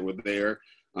pieces that were there,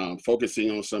 focusing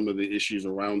on some of the issues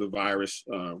around the virus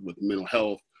with mental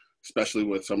health, especially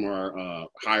with some of our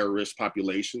higher risk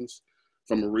populations.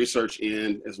 From a research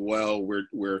end as well,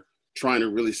 we're trying to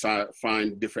really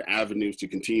find different avenues to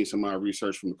continue some of our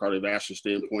research from a cardiovascular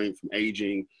standpoint, from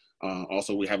aging.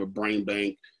 Also, we have a brain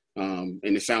bank, and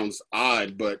it sounds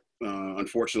odd, but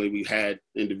unfortunately, we had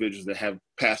individuals that have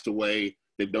passed away.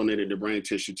 They've donated their brain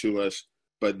tissue to us,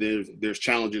 but there's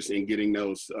challenges in getting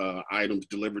those items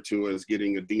delivered to us,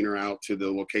 getting a diener out to the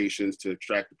locations to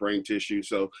extract the brain tissue.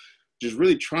 So just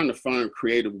really trying to find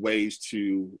creative ways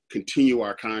to continue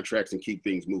our contracts and keep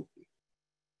things moving.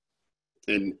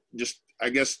 And just, I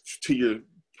guess, to your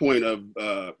point of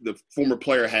the former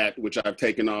player hat, which I've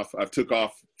taken off. I took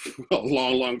off a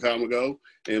long, long time ago.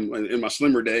 In my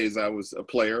slimmer days, I was a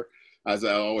player, as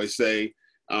I always say.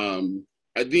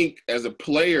 I think as a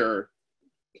player,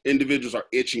 individuals are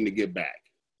itching to get back,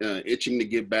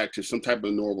 to some type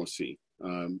of normalcy.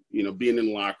 Being in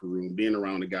the locker room, being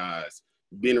around the guys,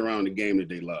 being around the game that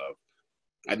they love.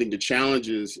 I think the challenge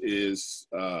is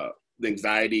the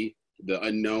anxiety, the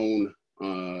unknown,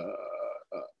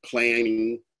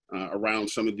 planning around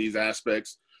some of these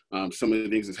aspects. Some of the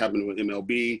things that's happening with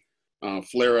MLB,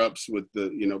 flare-ups with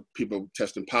the people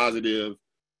testing positive.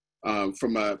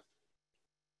 From a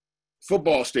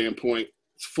football standpoint,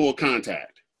 it's full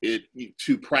contact.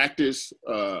 To practice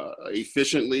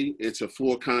efficiently, it's a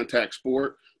full contact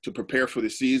sport. To prepare for the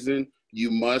season, you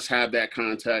must have that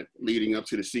contact leading up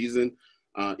to the season.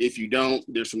 If you don't,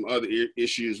 there's some other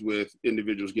issues with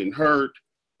individuals getting hurt,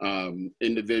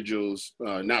 individuals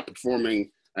not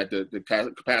performing at the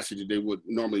capacity they would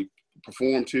normally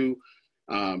perform to.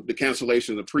 The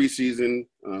cancellation of the preseason,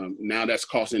 now that's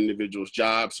costing individuals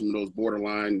jobs. Some of those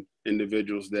borderline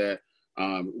individuals that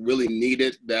really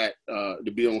needed that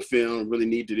to be on film, really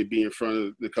needed to be in front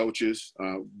of the coaches,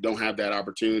 don't have that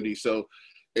opportunity. So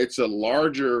it's a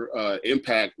larger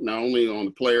impact, not only on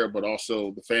the player, but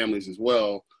also the families as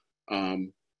well.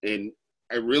 And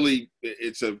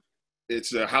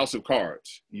it's a house of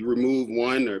cards. You remove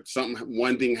one or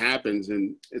one thing happens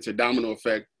and it's a domino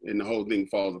effect and the whole thing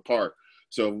falls apart.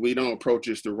 So if we don't approach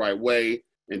this the right way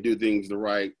and do things in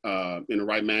the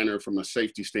right manner from a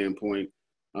safety standpoint,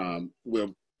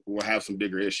 we'll have some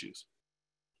bigger issues.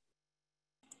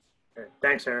 Okay.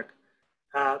 Thanks, Eric.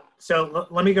 So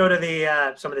let me go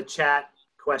to some of the chat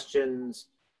questions,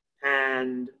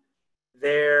 and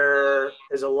there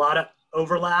is a lot of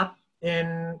overlap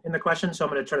in the questions. So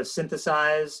I'm going to try to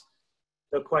synthesize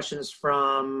the questions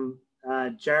from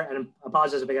Jared, and I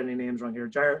apologize if I got any names wrong here.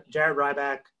 Jared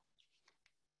Ryback,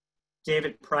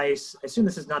 David Price. I assume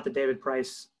this is not the David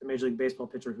Price, the Major League Baseball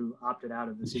pitcher who opted out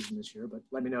of the season this year, but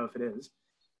let me know if it is.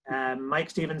 Mike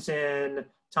Stevenson,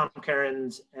 Tom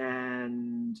Cairns,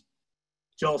 and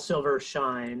Joel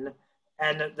Silvershine.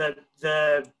 And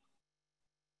the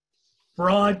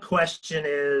broad question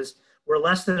is, we're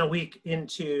less than a week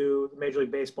into the Major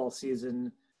League Baseball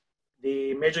season.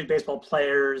 The Major League Baseball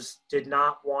players did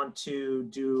not want to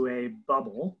do a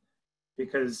bubble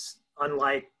because,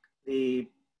 unlike the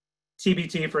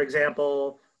TBT, for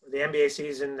example, or the NBA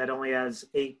season that only has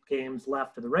 8 games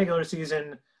left for the regular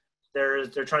season, they're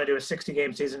trying to do a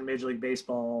 60-game season in Major League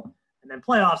Baseball, and then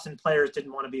playoffs, and players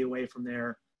didn't want to be away from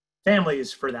their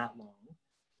families for that long,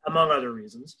 among other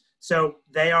reasons. So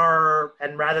they are,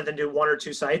 and rather than do 1 or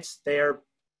 2 sites, they are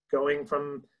going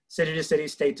from city to city,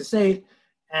 state to state,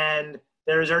 and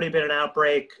there's already been an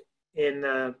outbreak in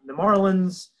the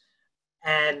Marlins,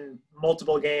 and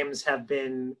multiple games have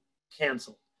been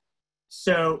canceled.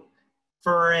 So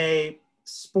for a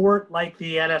sport like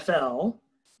the NFL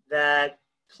that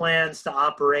plans to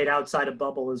operate outside a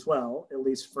bubble as well, at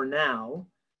least for now,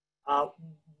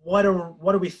 what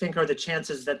do we think are the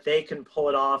chances that they can pull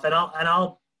it off? And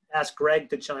I'll ask Greg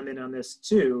to chime in on this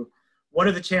too. What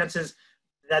are the chances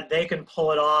that they can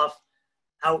pull it off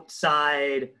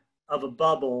outside of a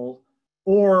bubble?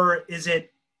 Or is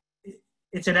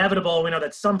it's inevitable? We know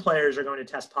that some players are going to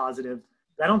test positive.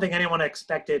 I don't think anyone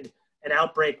expected an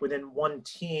outbreak within one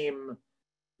team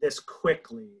this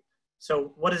quickly.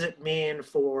 So what does it mean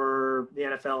for the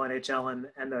NFL, NHL,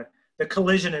 and the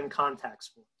collision and contact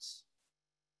sports?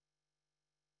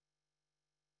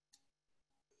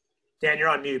 Dan, you're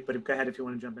on mute, but go ahead if you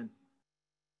want to jump in.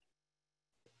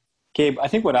 Gabe, I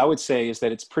think what I would say is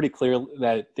that it's pretty clear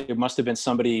that there must have been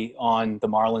somebody on the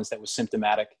Marlins that was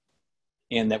symptomatic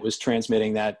and that was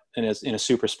transmitting that in a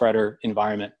super spreader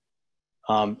environment.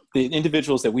 The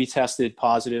individuals that we tested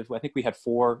positive, I think we had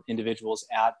 4 individuals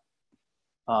at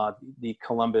the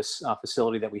Columbus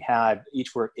facility that we had.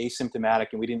 Each were asymptomatic,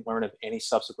 and we didn't learn of any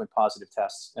subsequent positive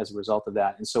tests as a result of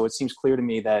that. And so it seems clear to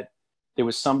me that there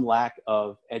was some lack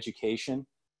of education,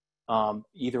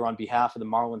 either on behalf of the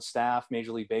Marlins staff,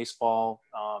 Major League Baseball.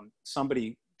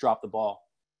 Somebody dropped the ball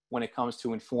when it comes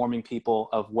to informing people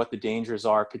of what the dangers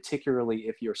are, particularly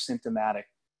if you're symptomatic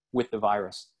with the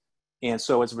virus. And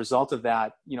so as a result of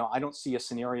that, I don't see a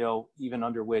scenario even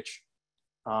under which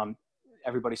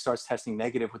everybody starts testing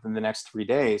negative within the next 3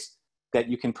 days that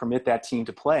you can permit that team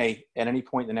to play at any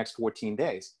point in the next 14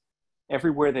 days.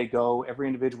 Everywhere they go, every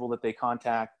individual that they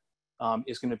contact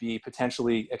is going to be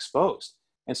potentially exposed.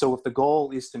 And so if the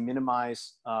goal is to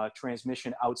minimize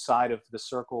transmission outside of the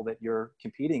circle that you're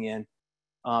competing in,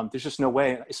 There's just no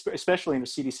way, especially in the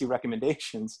CDC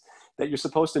recommendations, that you're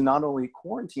supposed to not only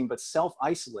quarantine, but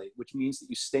self-isolate, which means that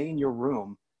you stay in your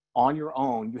room on your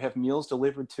own. You have meals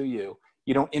delivered to you.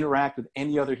 You don't interact with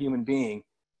any other human being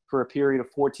for a period of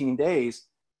 14 days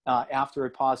after a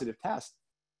positive test.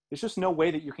 There's just no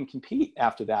way that you can compete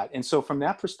after that. And so from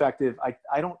that perspective,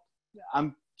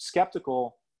 I'm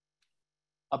skeptical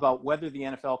about whether the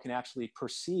NFL can actually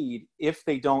proceed if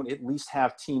they don't at least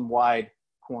have team-wide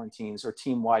quarantines or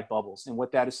team-wide bubbles. And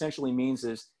what that essentially means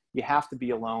is you have to be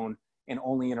alone and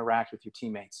only interact with your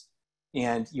teammates.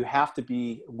 And you have to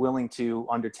be willing to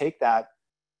undertake that,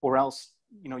 or else,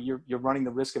 you know, you're running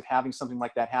the risk of having something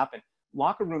like that happen.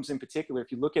 Locker rooms in particular,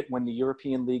 if you look at when the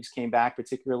European leagues came back,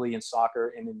 particularly in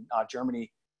soccer and in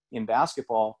Germany in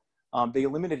basketball, they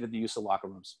eliminated the use of locker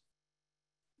rooms.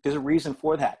 There's a reason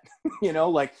for that. You know,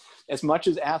 like as much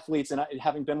as athletes, and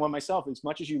having been one myself, as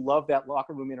much as you love that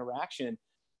locker room interaction,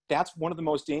 that's one of the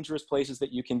most dangerous places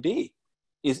that you can be,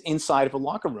 is inside of a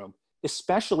locker room,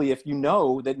 especially if you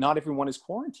know that not everyone is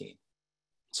quarantined.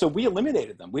 So we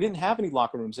eliminated them. We didn't have any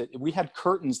locker rooms. We had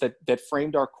curtains that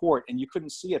framed our court, and you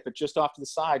couldn't see it, but just off to the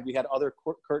side, we had other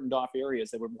curtained off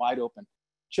areas that were wide open,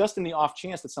 just in the off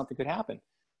chance that something could happen.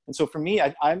 And so for me,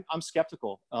 I'm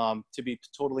skeptical, to be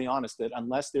totally honest, that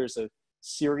unless there's a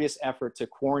serious effort to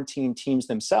quarantine teams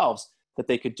themselves, that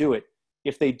they could do it.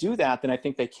 If they do that, then I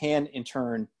think they can in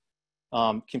turn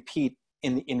compete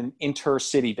in an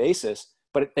inter-city basis,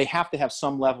 but they have to have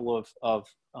some level of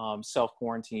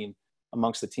self-quarantine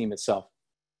amongst the team itself.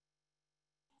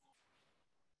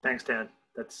 Thanks, Dan.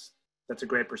 That's a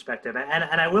great perspective.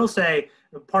 And I will say,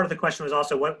 part of the question was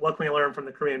also what can we learn from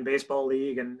the Korean Baseball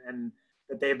League and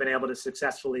that they've been able to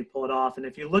successfully pull it off. And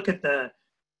if you look at the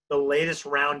latest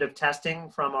round of testing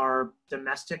from our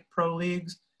domestic pro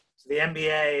leagues, so the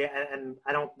NBA, and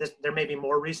there may be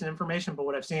more recent information, but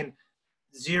what I've seen,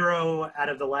 0 out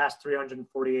of the last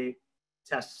 348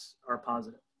 tests are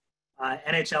positive.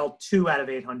 NHL, 2 out of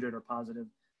 800 are positive.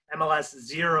 MLS,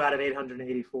 0 out of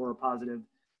 884 are positive.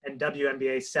 And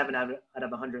WNBA, 7 out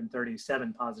of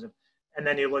 137 positive. And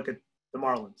then you look at the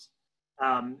Marlins.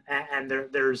 And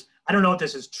there's, I don't know if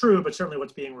this is true, but certainly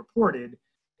what's being reported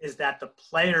is that the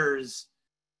players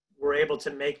were able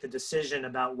to make the decision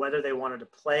about whether they wanted to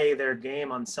play their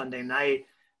game on Sunday night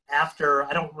after,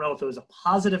 I don't know if it was a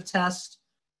positive test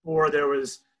or there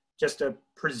was just a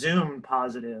presumed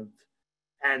positive.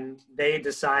 And they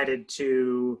decided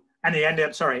to, and the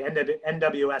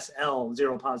NWSL,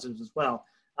 0 positives as well.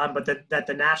 But that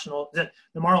the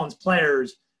Marlins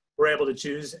players were able to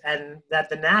choose, and that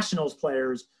the Nationals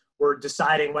players were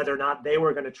deciding whether or not they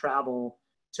were going to travel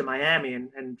to Miami,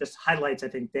 and just highlights, I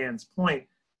think, Dan's point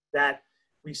that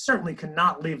we certainly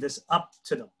cannot leave this up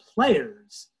to the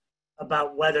players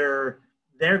about whether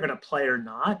they're going to play or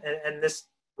not. And this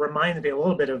reminds me a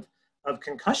little bit of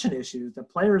concussion issues. The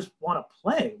players want to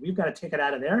play. We've got to take it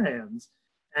out of their hands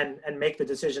and make the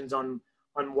decisions on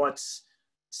what's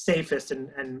safest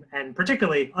and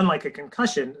particularly, unlike a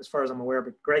concussion, as far as I'm aware,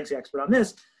 but Greg's the expert on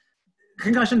this,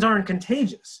 concussions aren't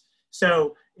contagious.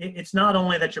 So it's not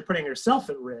only that you're putting yourself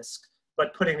at risk,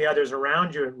 but putting the others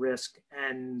around you at risk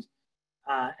and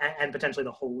potentially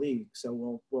the whole league.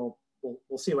 So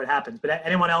we'll see what happens. But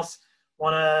anyone else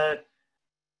want to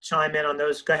chime in on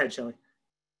those? Go ahead, Shelly.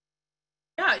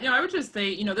 Yeah, I would just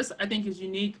say, this I think is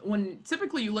unique. When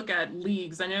typically you look at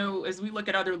leagues, I know as we look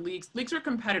at other leagues are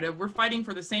competitive. We're fighting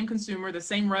for the same consumer, the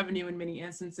same revenue in many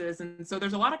instances. And so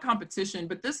there's a lot of competition,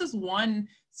 but this is one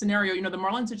scenario, the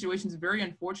Marlins situation is very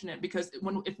unfortunate because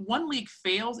if one league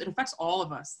fails, it affects all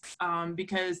of us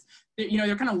because,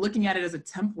 they're kind of looking at it as a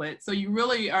template. So you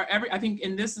really are I think,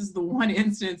 and this is the one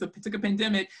instance of a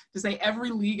pandemic to say every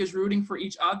league is rooting for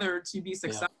each other to be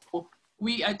successful. Yeah.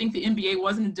 I think the NBA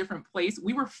was in a different place.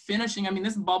 We were finishing,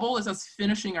 this bubble is us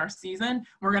finishing our season.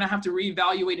 We're going to have to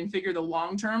reevaluate and figure the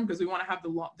long term because we want to have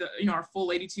our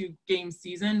full 82 game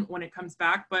season when it comes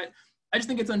back. But I just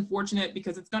think it's unfortunate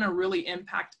because it's going to really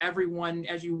impact everyone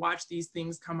as you watch these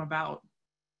things come about.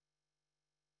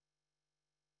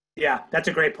 Yeah, that's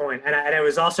a great point. And it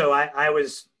was also, I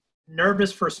was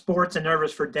nervous for sports and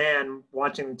nervous for Dan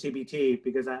watching the TBT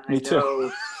because I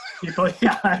know people,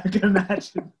 I can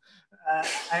imagine.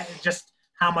 Just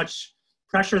how much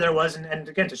pressure there was, and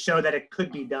again, to show that it could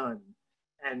be done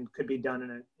and could be done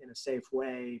in a safe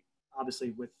way,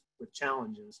 obviously with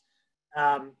challenges.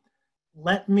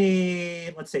 Let's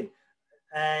see.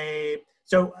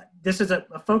 So this is a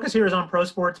focus here is on pro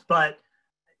sports, but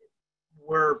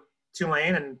we're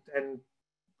Tulane and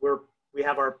we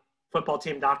have our football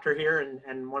team doctor here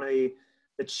and one of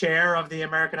the chair of the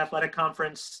American Athletic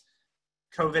Conference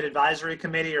COVID Advisory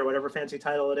Committee or whatever fancy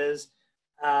title it is.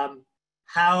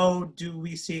 how do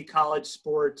we see college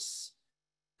sports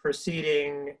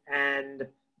proceeding? And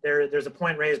there's a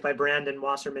point raised by Brandon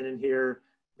Wasserman in here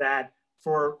that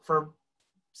for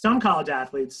some college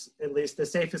athletes, at least, the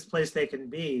safest place they can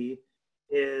be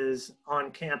is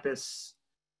on campus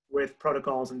with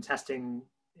protocols and testing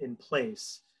in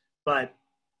place. But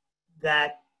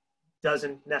that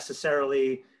doesn't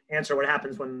necessarily answer what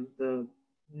happens when the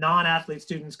non-athlete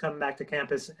students come back to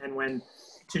campus and when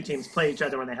two teams play each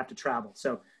other when they have to travel.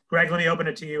 So Greg, let me open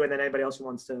it to you, and then anybody else who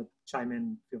wants to chime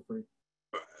in, feel free.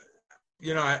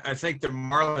 You know, I think the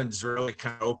Marlins really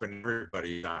kind of opened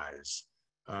everybody's eyes.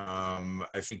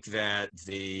 I think that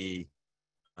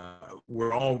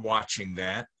we're all watching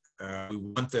that. We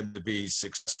want them to be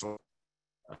successful.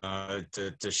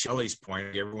 To Shelly's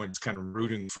point, everyone's kind of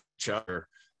rooting for each other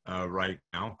right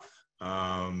now.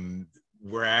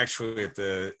 We're actually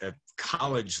at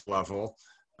college level,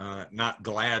 not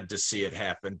glad to see it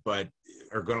happen, but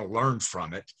are going to learn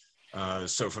from it.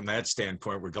 So from that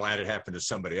standpoint, we're glad it happened to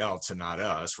somebody else and not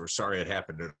us. We're sorry it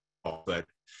happened to all, but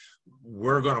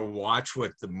we're going to watch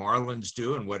what the Marlins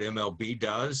do and what MLB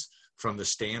does from the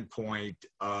standpoint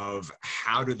of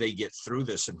how do they get through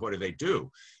this and what do they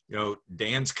do? You know,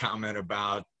 Dan's comment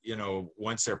about, you know,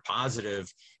 once they're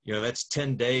positive, you know, that's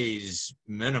 10 days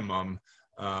minimum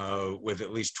with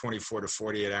at least 24 to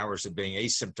 48 hours of being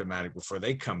asymptomatic before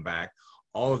they come back.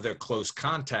 All of their close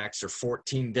contacts are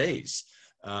 14 days.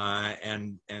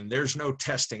 And there's no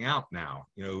testing out now.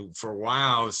 You know, for a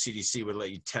while, CDC would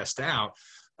let you test out,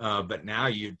 but now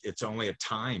it's only a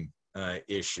time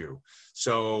issue.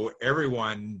 So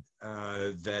everyone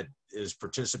that is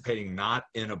participating not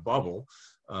in a bubble,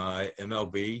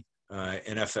 MLB,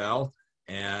 NFL,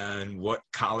 and what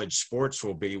college sports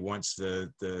will be once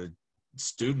the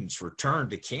students return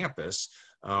to campus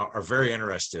are very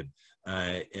interested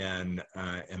in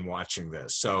watching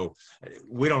this. So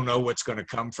we don't know what's going to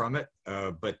come from it,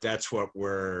 but that's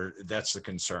the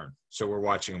concern. So we're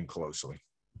watching them closely.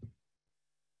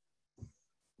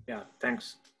 Yeah,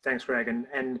 thanks, Greg.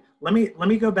 And let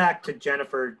me go back to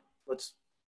Jennifer.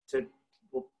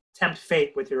 We'll tempt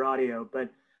fate with your audio, but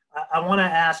I want to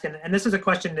ask, and this is a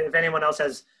question, if anyone else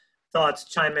has thoughts,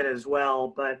 chime in as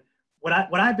well. But what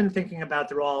I've been thinking about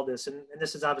through all of this, and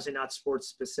this is obviously not sports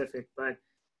specific, but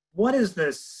what is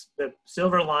the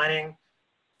silver lining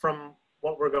from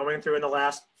what we're going through in the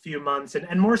last few months?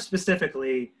 And more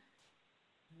specifically,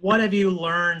 what have you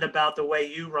learned about the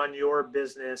way you run your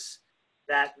business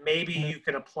that maybe you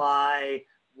can apply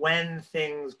when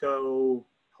things go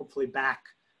hopefully back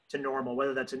to normal,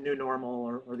 whether that's a new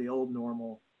normal or the old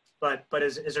normal? But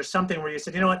is there something where you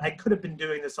said, you know what, I could have been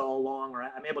doing this all along, or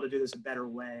I'm able to do this a better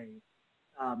way?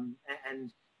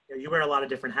 And you know, you wear a lot of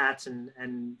different hats,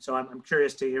 and so I'm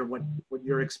curious to hear what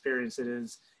your experience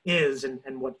is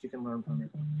and what you can learn from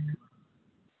it.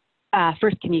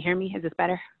 First, can you hear me? Is this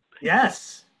better?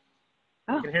 Yes.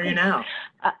 Oh, I can hear you now.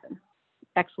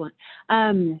 Excellent.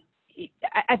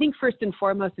 I think first and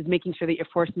foremost is making sure that your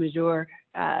force majeure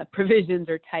provisions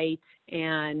are tight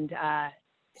and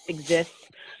exist.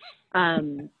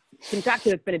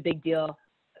 Contractually, it's been a big deal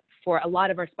for a lot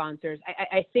of our sponsors.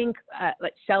 I think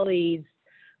like Shelly's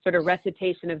sort of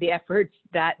recitation of the efforts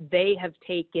that they have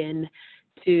taken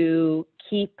to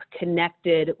keep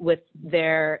connected with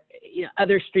their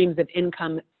other streams of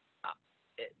income.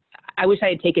 I wish I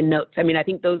had taken notes. I mean, I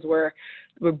think those were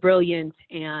brilliant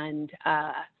and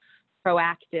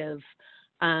proactive.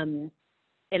 And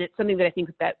it's something that I think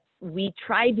that we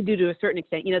tried to do to a certain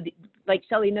extent. You know, like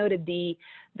Shelly noted, the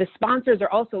sponsors are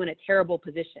also in a terrible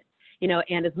position,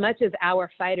 and as much as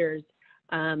our fighters,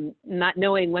 not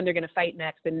knowing when they're going to fight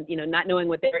next and, not knowing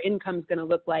what their income is going to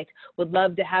look like, would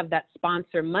love to have that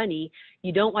sponsor money.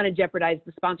 You don't want to jeopardize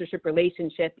the sponsorship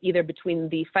relationship either between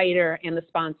the fighter and the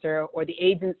sponsor or the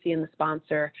agency and the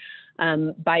sponsor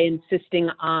by insisting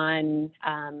on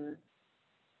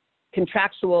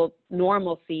contractual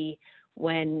normalcy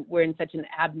when we're in such an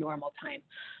abnormal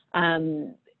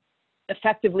time.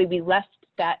 Effectively, we left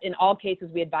that in all cases,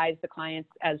 we advise the clients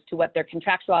as to what their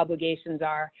contractual obligations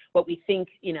are, what we think,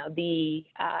 the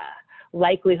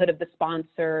likelihood of the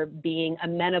sponsor being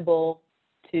amenable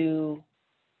to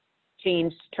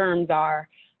changed terms are,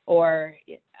 or,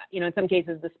 in some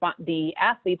cases, the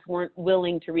athletes weren't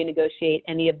willing to renegotiate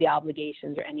any of the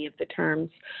obligations or any of the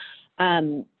terms.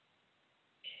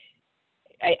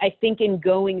 I think in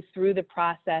going through the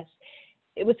process,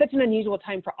 it was such an unusual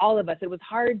time for all of us. It was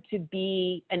hard to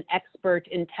be an expert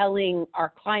in telling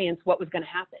our clients what was going to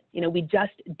happen. We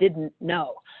just didn't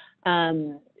know.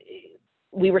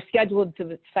 We were scheduled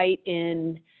to fight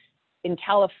in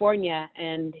California,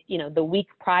 and the week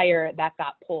prior that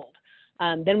got pulled.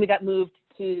 Then we got moved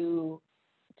to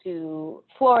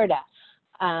Florida.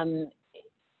 And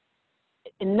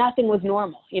nothing was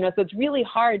normal, you know, so it's really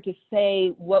hard to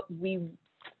say what we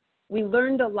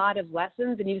learned a lot of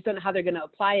lessons, and you just don't know how they're going to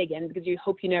apply again, because you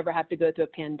hope you never have to go through a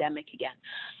pandemic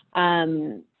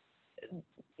again.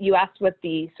 You asked what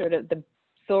the sort of the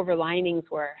silver linings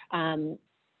were.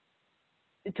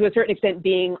 To a certain extent,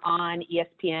 being on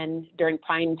ESPN during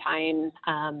prime time,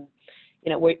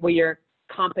 you know, where your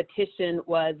competition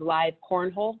was live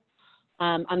cornhole.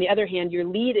 On the other hand, your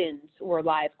lead-ins were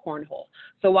live cornhole.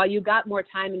 So while you got more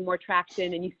time and more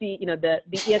traction, and you see, you know, the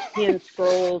ESPN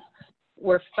scrolls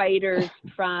were fighters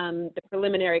from the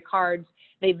preliminary cards,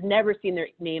 they've never seen their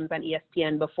names on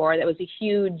ESPN before. That was a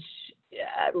huge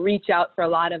reach out for a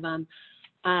lot of them.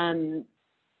 The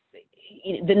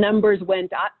numbers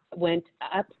went up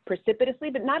precipitously,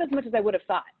 but not as much as I would have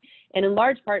thought. And in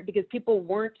large part because people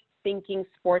weren't thinking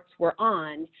sports were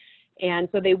on. And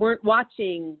so they weren't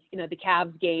watching, you know, the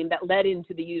Cavs game that led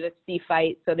into the UFC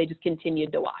fight, so they just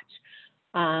continued to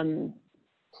watch.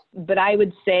 But I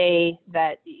would say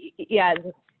that, yeah,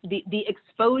 the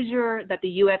exposure that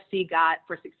the UFC got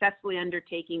for successfully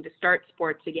undertaking to start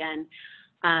sports again,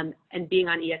 and being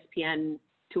on ESPN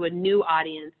to a new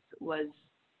audience was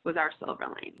our silver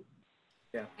lining.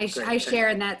 Yeah, I share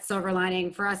in that silver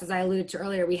lining. For us, as I alluded to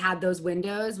earlier, we had those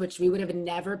windows, which we would have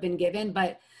never been given,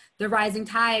 but the rising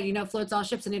tide, you know, floats all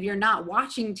ships. And if you're not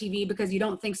watching TV because you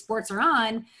don't think sports are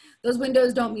on, those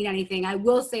windows don't mean anything. I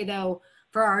will say though,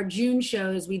 for our June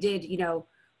shows, we did, you know,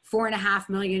 4.5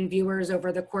 million viewers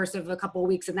over the course of a couple of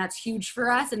weeks. And that's huge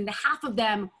for us. And half of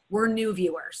them were new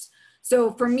viewers.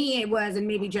 So for me, it was, and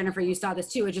maybe Jennifer, you saw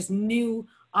this too, it's just new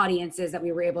audiences that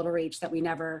we were able to reach that we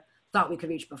never thought we could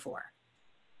reach before.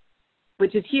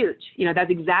 Which is huge. You know,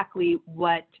 that's exactly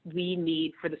what we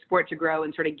need for the sport to grow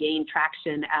and sort of gain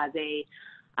traction as a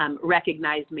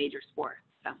recognized major sport.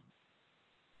 So.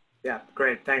 Yeah,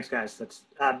 great. Thanks, guys. That's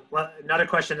well, another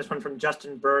question. This one from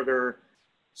Justin Berger.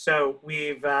 So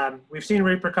we've seen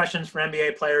repercussions for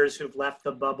NBA players who've left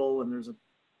the bubble, and there's a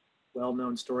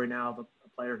well-known story now of a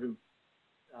player who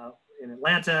in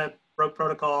Atlanta broke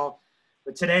protocol.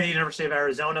 But today, the University of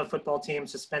Arizona football team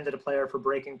suspended a player for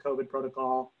breaking COVID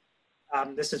protocol.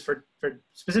 This is for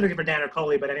specifically for Dan or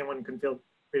Colie, but anyone can feel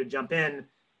free to jump in.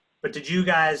 But did you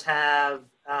guys have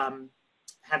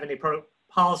any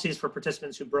policies for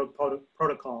participants who broke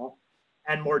protocol?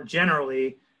 And more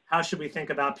generally, how should we think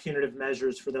about punitive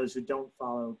measures for those who don't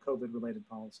follow COVID-related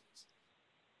policies?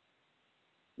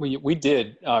 We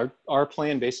did. Our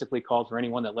plan basically called for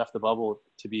anyone that left the bubble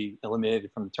to be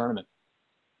eliminated from the tournament.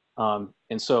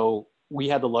 And so we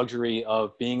had the luxury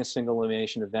of being a single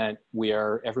elimination event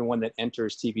where everyone that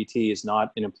enters TBT is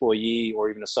not an employee or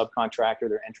even a subcontractor,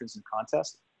 they're entrants in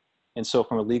contest. And so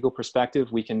from a legal perspective,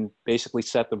 we can basically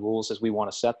set the rules as we want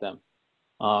to set them.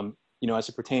 You know, as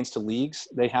it pertains to leagues,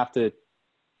 they have to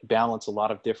balance a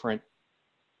lot of different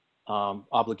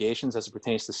obligations as it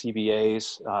pertains to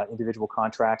CBAs, individual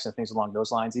contracts and things along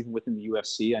those lines. Even within the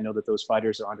UFC, I know that those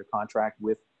fighters are under contract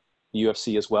with the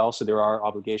UFC as well. So there are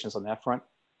obligations on that front.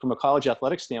 From a college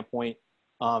athletic standpoint,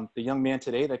 the young man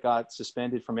today that got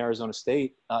suspended from Arizona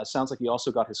State, sounds like he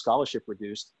also got his scholarship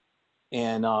reduced.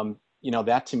 And, you know,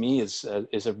 that to me is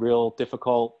a real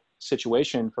difficult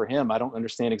situation for him. I don't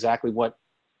understand exactly what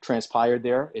transpired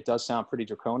there. It does sound pretty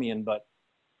draconian, but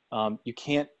you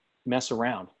can't mess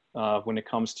around when it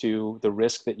comes to the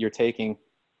risk that you're taking,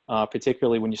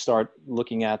 particularly when you start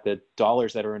looking at the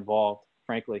dollars that are involved,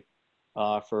 frankly,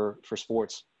 for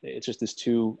sports. It just is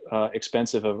too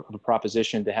expensive of a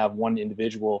proposition to have one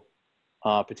individual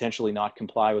potentially not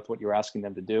comply with what you're asking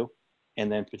them to do,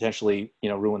 and then potentially, you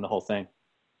know, ruin the whole thing.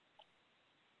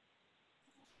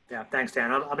 Yeah, thanks,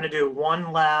 Dan. I'm going to do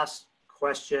one last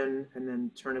question and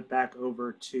then turn it back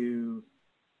over to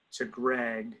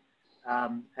Greg.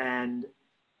 And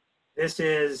this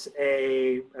is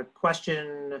a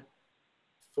question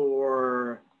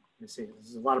for, let me see, this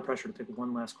is a lot of pressure to pick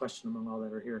one last question among all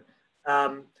that are here.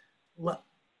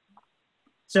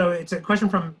 So it's a question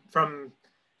from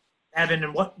Evan,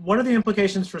 and what are the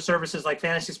implications for services like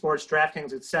fantasy sports,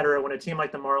 DraftKings, et cetera, when a team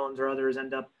like the Marlins or others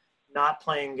end up not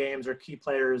playing games or key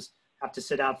players have to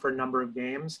sit out for a number of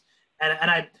games?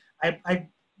 And I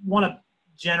want to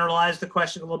generalize the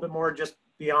question a little bit more just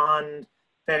beyond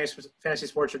fantasy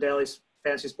sports or daily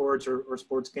fantasy sports or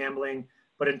sports gambling,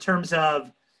 but in terms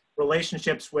of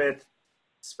relationships with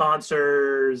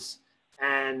sponsors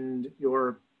and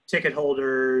your ticket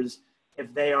holders,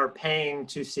 if they are paying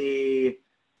to see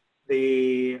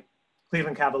the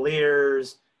Cleveland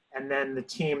Cavaliers and then the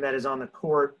team that is on the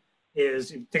court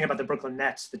is, think about the Brooklyn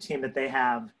Nets, the team that they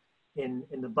have in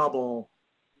the bubble,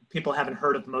 people haven't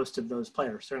heard of most of those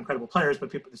players. They're incredible players,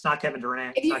 but it's not Kevin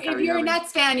Durant. If you're a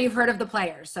Nets fan, you've heard of the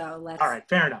players. So let's. All right,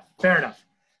 fair enough.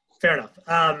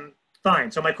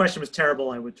 Fine. So my question was terrible.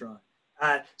 I withdraw.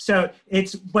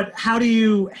 But how do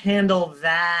you handle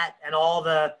that and all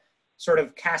the sort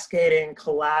of cascading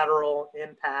collateral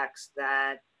impacts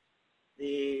that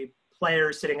the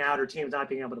players sitting out or teams not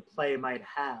being able to play might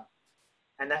have?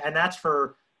 And that's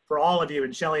for all of you.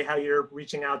 And Shelly, how you're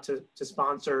reaching out to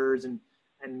sponsors and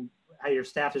how your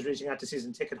staff is reaching out to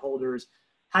season ticket holders,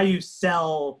 how you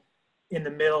sell in the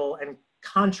middle and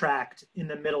contract in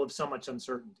the middle of so much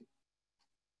uncertainty.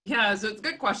 Yeah, so it's a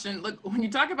good question. Look, when you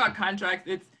talk about contracts,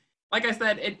 it's like I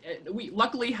said, we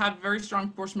luckily have very strong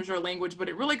force majeure language, but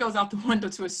it really goes out the window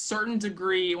to a certain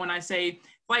degree when I say,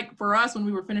 like for us, when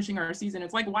we were finishing our season,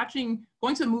 it's like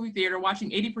going to a movie theater, watching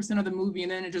 80% of the movie,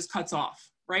 and then it just cuts off,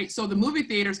 right? So the movie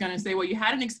theater is going to say, well, you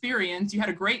had an experience, you had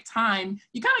a great time,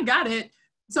 you kind of got it,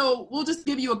 so we'll just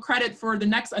give you a credit for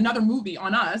another movie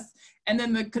on us. And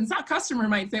then the customer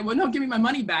might say, well, no, give me my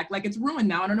money back. Like it's ruined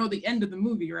now. I don't know the end of the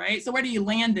movie, right? So where do you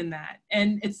land in that?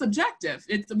 And it's subjective.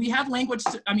 We have language,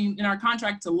 in our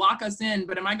contract to lock us in,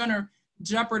 but am I going to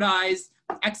jeopardize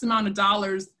X amount of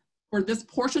dollars for this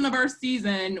portion of our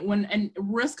season and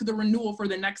risk the renewal for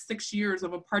the next 6 years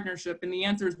of a partnership? And the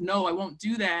answer is no, I won't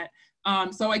do that.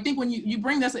 So I think when you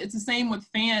bring this, it's the same with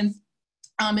fans.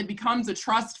 It becomes a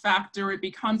trust factor. It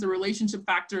becomes a relationship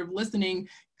factor of listening.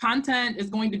 Content is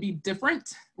going to be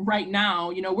different right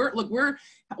now. We're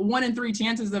 1 in 3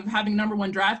 chances of having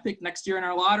 #1 draft pick next year in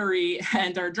our lottery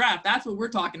and our draft. That's what we're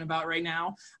talking about right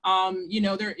now.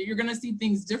 You're going to see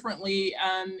things differently.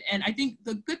 And I think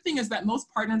the good thing is that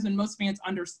most partners and most fans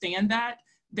understand that.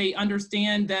 They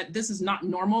understand that this is not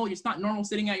normal. It's not normal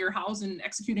sitting at your house and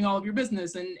executing all of your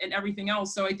business and everything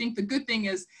else. So I think the good thing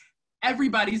is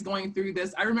everybody's going through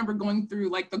this. I remember going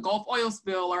through like the Gulf oil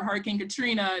spill or Hurricane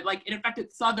Katrina, like it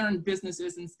affected Southern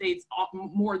businesses and states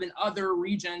more than other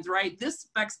regions, right? This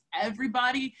affects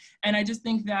everybody. And I just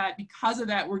think that because of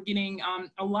that, we're getting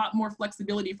a lot more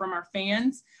flexibility from our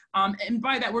fans. And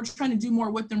by that, we're trying to do more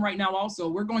with them right now also.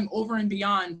 We're going over and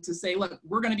beyond to say, look,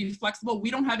 we're going to be flexible. We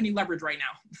don't have any leverage right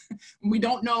now. We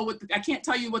don't know I can't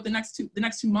tell you what the next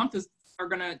 2 months are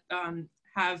going to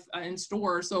have in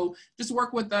store. So just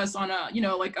work with us on a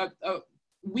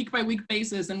week by week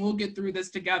basis and we'll get through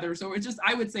this together. So it's just,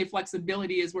 I would say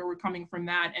flexibility is where we're coming from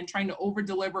that and trying to over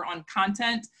deliver on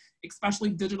content, especially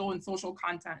digital and social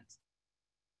content.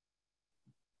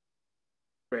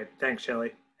 Great, thanks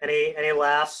Shelly. Any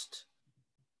last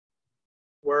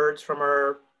words from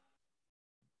our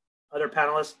other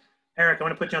panelists? Eric, I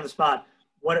want to put you on the spot.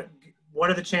 What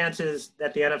are the chances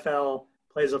that the NFL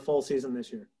plays a full season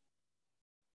this year?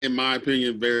 In my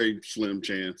opinion, very slim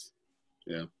chance.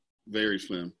 Yeah, very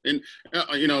slim. And,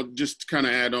 just to kind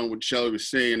of add on what Shelly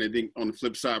was saying, I think on the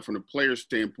flip side, from the player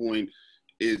standpoint,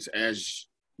 is as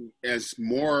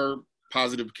more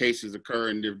positive cases occur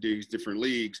in these different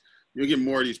leagues, you'll get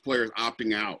more of these players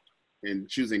opting out and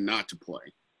choosing not to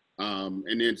play.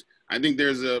 And I think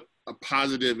there's a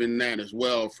positive in that as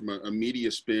well from a media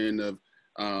spin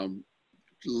of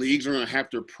leagues are going to have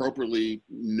to appropriately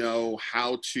know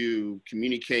how to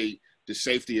communicate the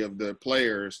safety of the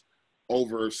players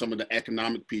over some of the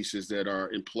economic pieces that are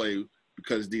in play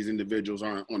because these individuals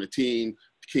aren't on a team.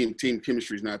 Team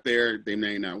chemistry is not there. They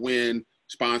may not win.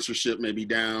 Sponsorship may be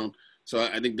down. So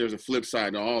I think there's a flip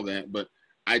side to all that. But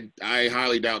I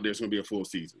highly doubt there's going to be a full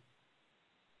season.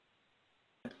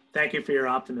 Thank you for your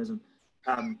optimism,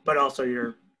 but also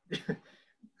your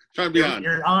trying to be honest.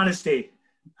 Your honesty.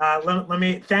 Let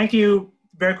me thank you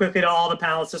very quickly to all the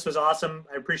panelists. This was awesome.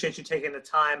 I appreciate you taking the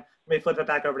time. Let me flip it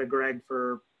back over to Greg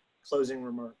for closing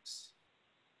remarks.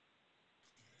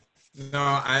 No,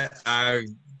 I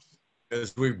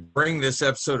as we bring this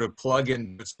episode of Plug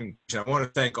In, I want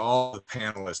to thank all the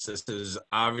panelists. This is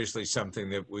obviously something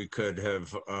that we could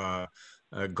have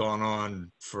gone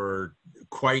on for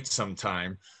quite some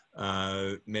time.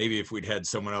 Maybe if we'd had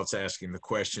someone else asking the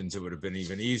questions, it would have been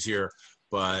even easier.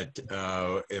 But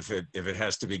if it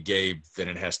has to be Gabe, then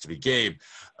it has to be Gabe.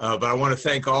 But I want to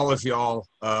thank all of y'all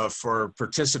for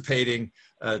participating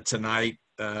tonight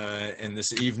and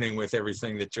this evening with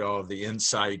everything that y'all, the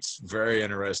insights, very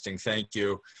interesting. Thank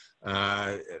you.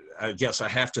 I guess I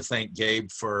have to thank Gabe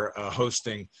for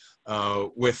hosting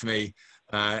with me.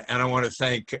 And I want to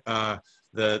thank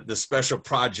the special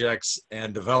projects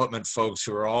and development folks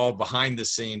who are all behind the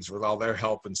scenes with all their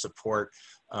help and support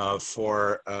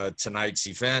for tonight's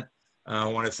event. I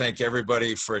want to thank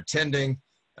everybody for attending.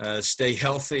 Stay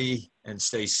healthy and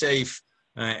stay safe,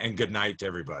 and good night to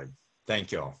everybody.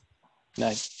 Thank you all.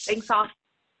 Nice. Thanks all.